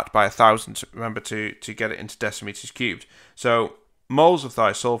divide that by 1,000, remember, to get it into decimeters cubed. So moles of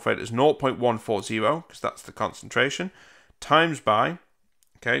thiosulfate is 0.140, because that's the concentration, times by,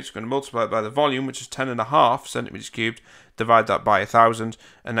 okay, so we're going to multiply it by the volume, which is 10.5 centimeters cubed, divide that by 1,000,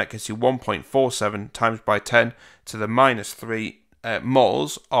 and that gives you 1.47 times by 10 to the minus 3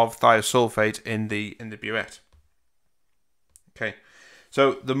 moles of thiosulfate in the burette. Okay,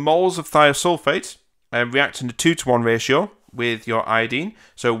 so the moles of thiosulfate react in a 2-to-1 ratio with your iodine.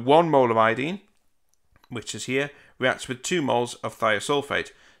 So 1 mole of iodine, which is here, reacts with 2 moles of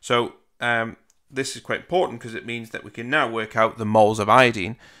thiosulfate. So this is quite important because it means that we can now work out the moles of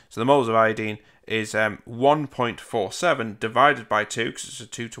iodine. So the moles of iodine is 1.47 divided by 2, because it's a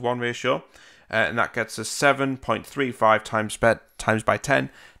 2-to-1 ratio, and that gets us 7.35 times by 10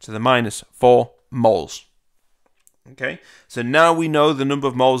 to the minus 4 moles. Okay, so now we know the number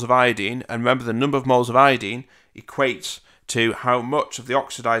of moles of iodine, and remember the number of moles of iodine equates to how much of the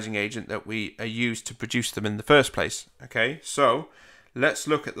oxidizing agent that we used to produce them in the first place. Okay, so let's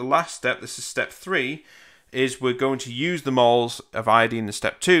look at the last step. This is step 3, is we're going to use the moles of iodine in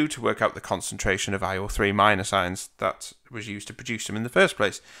step 2 to work out the concentration of IO3 minus ions that was used to produce them in the first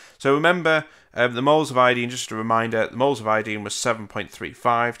place. So remember, the moles of iodine, just a reminder, the moles of iodine was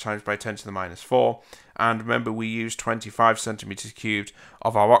 7.35 times by 10 to the minus 4. And remember, we used 25 centimeters cubed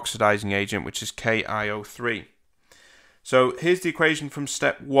of our oxidizing agent, which is KiO3. So here's the equation from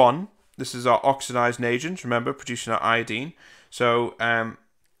step 1. This is our oxidizing agent, remember, producing our iodine. So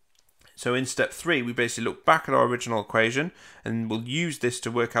in step 3, we basically look back at our original equation, and we'll use this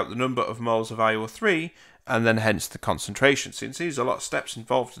to work out the number of moles of IO3, and then hence the concentration. So you can see there's a lot of steps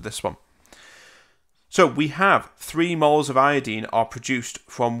involved with this one. So we have 3 moles of iodine are produced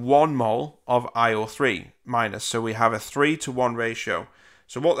from 1 mole of IO3 minus. So we have a 3-to-1 ratio.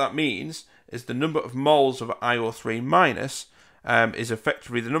 So what that means is the number of moles of IO3 minus is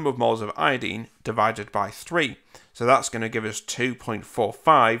effectively the number of moles of iodine divided by 3. So that's going to give us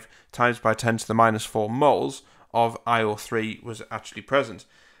 2.45 times by 10 to the minus 4 moles of IO3 was actually present.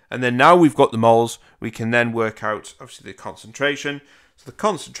 And then now we've got the moles, we can then work out obviously the concentration. So the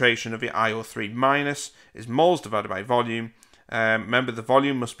concentration of the IO3 minus is moles divided by volume. Remember, the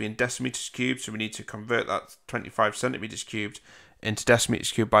volume must be in decimeters cubed, so we need to convert that 25 centimeters cubed into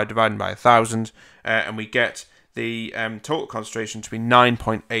decimeters cubed by dividing by 1,000, and we get the total concentration to be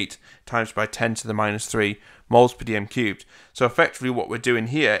 9.8 times by 10 to the minus 3 moles per dm cubed. So effectively what we're doing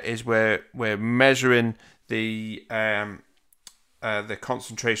here is we're measuring the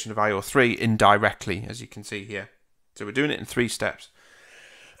concentration of IO3 indirectly, as you can see here. So we're doing it in 3 steps.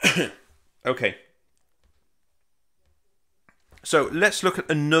 Okay. So let's look at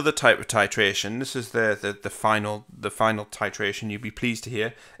another type of titration. This is the final titration, you'll be pleased to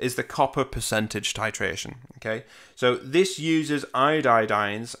hear, is the copper percentage titration. Okay, so this uses iodide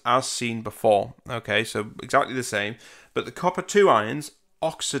ions as seen before. Okay, so exactly the same, but the copper 2 ions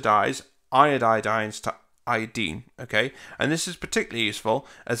oxidize iodide ions to iodine. Okay, and this is particularly useful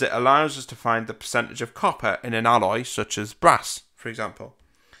as it allows us to find the percentage of copper in an alloy such as brass, for example.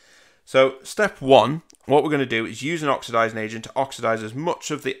 So step 1, what we're going to do is use an oxidizing agent to oxidize as much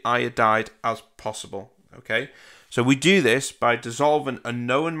of the iodide as possible. Okay, so we do this by dissolving a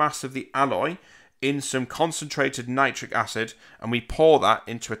known mass of the alloy in some concentrated nitric acid, and we pour that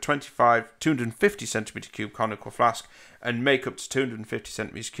into a 250 centimeter cube conical flask and make up to 250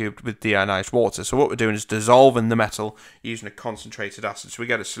 centimeters cubed with deionized water. So what we're doing is dissolving the metal using a concentrated acid, so we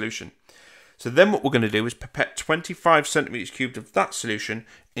get a solution. So then what we're going to do is pipette 25 centimeters cubed of that solution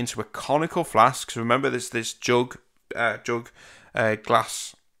into a conical flask. So remember this jug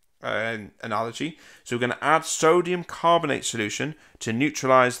glass analogy. So we're going to add sodium carbonate solution to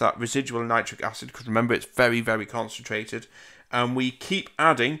neutralize that residual nitric acid, because remember it's very, very concentrated. And we keep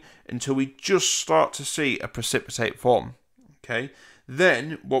adding until we just start to see a precipitate form. Okay.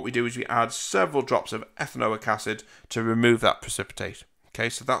 Then what we do is we add several drops of ethanoic acid to remove that precipitate. Okay,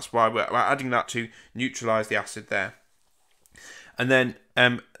 so that's why we're adding that to neutralize the acid there. And then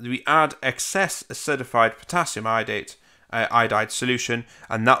we add excess acidified potassium iodide solution,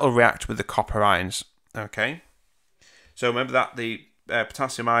 and that will react with the copper ions. Okay, so remember that the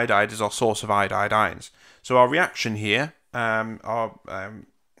potassium iodide is our source of iodide ions. So our reaction here, our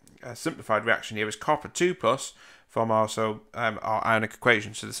simplified reaction here, is copper 2 plus from our ionic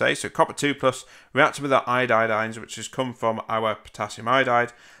equation, so to say. So copper 2 plus reacting with our iodide ions, which has come from our potassium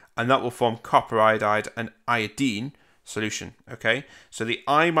iodide, and that will form copper iodide and iodine solution. Okay, so the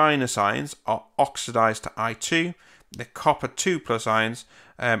I minus ions are oxidized to I2, the copper 2 plus ions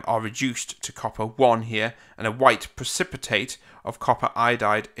are reduced to copper 1 here, and a white precipitate of copper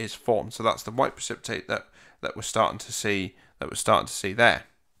iodide is formed. So that's the white precipitate that we're starting to see there.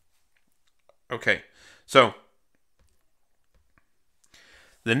 Okay, so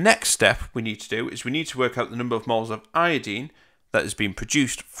the next step we need to do is we need to work out the number of moles of iodine that has been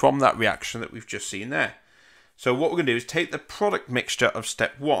produced from that reaction that we've just seen there. So what we're going to do is take the product mixture of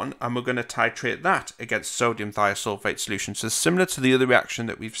step 1 and we're going to titrate that against sodium thiosulfate solution. So similar to the other reaction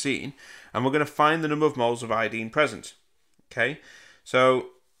that we've seen, and we're going to find the number of moles of iodine present. Okay, so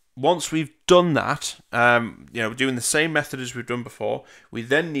once we've done that, we're doing the same method as we've done before. We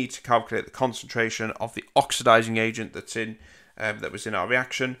then need to calculate the concentration of the oxidizing agent that was in our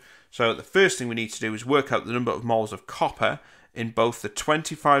reaction. So the first thing we need to do is work out the number of moles of copper in both the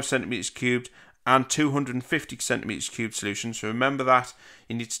 25 centimeters cubed and 250 centimeters cubed solution. So remember that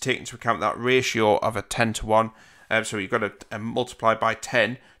you need to take into account that ratio of a 10 to 1. So you've got to multiply by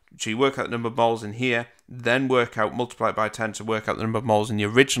 10. So you work out the number of moles in here, then multiply it by 10 to work out the number of moles in the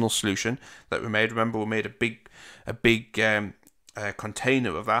original solution that we made. Remember, we made a big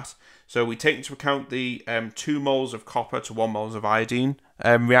container of that. So we take into account the 2 moles of copper to 1 moles of iodine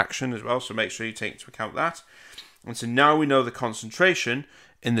reaction as well. So make sure you take into account that. And so now we know the concentration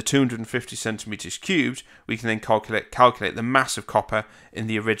in the 250 centimeters cubed. We can then calculate the mass of copper in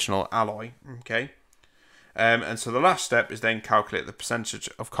the original alloy. Okay. And so the last step is then calculate the percentage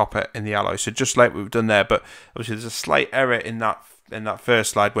of copper in the alloy. So just like we've done there, but obviously there's a slight error in that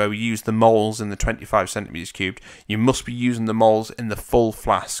first slide where we use the moles in the 25 centimeters cubed. You must be using the moles in the full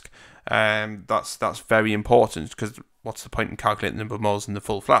flask. That's very important, because what's the point in calculating the number of moles in the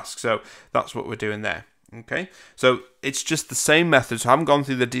full flask? So that's what we're doing there. Okay, so it's just the same method. So I haven't gone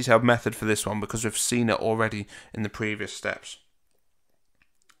through the detailed method for this one because we've seen it already in the previous steps.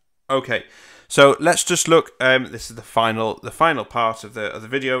 Okay, so let's just look. This is the final part of the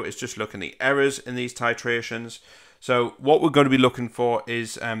video. Is just looking at the errors in these titrations. So what we're going to be looking for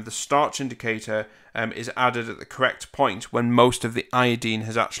is the starch indicator is added at the correct point when most of the iodine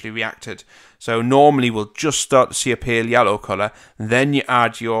has actually reacted. So normally we'll just start to see a pale yellow color, then you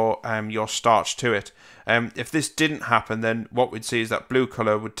add your starch to it. If this didn't happen, then what we'd see is that blue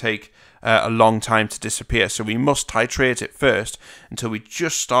color would take a long time to disappear. So we must titrate it first until we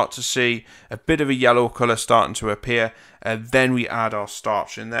just start to see a bit of a yellow color starting to appear, and then we add our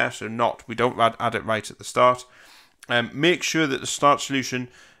starch in there. So we don't add it right at the start. Make sure that the starch solution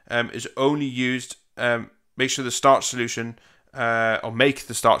is only used. Make sure the starch solution make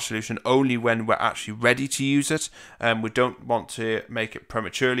the starch solution only when we're actually ready to use it. We don't want to make it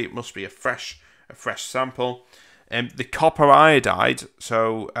prematurely. It must be a fresh sample. The copper iodide,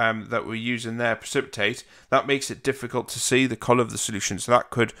 that we're using there, precipitate, that makes it difficult to see the color of the solution. So that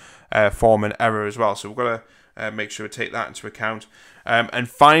could form an error as well. So we've got to make sure we take that into account. And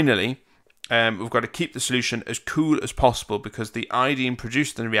finally, we've got to keep the solution as cool as possible, because the iodine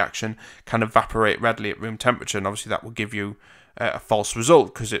produced in the reaction can evaporate readily at room temperature, and obviously that will give you a false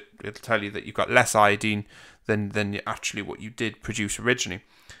result, because it'll tell you that you've got less iodine than actually what you did produce originally.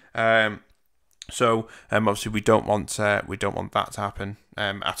 So obviously we don't want that to happen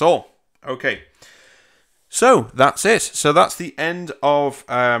at all. Okay. So that's it. So that's the end of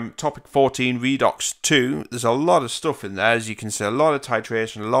topic 14, Redox 2. There's a lot of stuff in there, as you can see, a lot of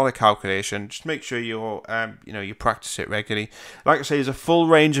titration, a lot of calculation. Just make sure you practice it regularly. Like I say, there's a full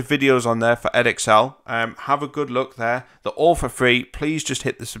range of videos on there for EDEXCEL. Have a good look there. They're all for free. Please just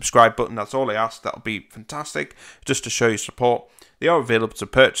hit the subscribe button. That's all I ask. That'll be fantastic, just to show your support. They are available to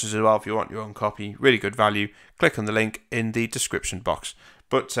purchase as well if you want your own copy. Really good value. Click on the link in the description box.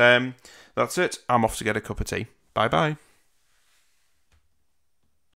 But that's it. I'm off to get a cup of tea. Bye bye.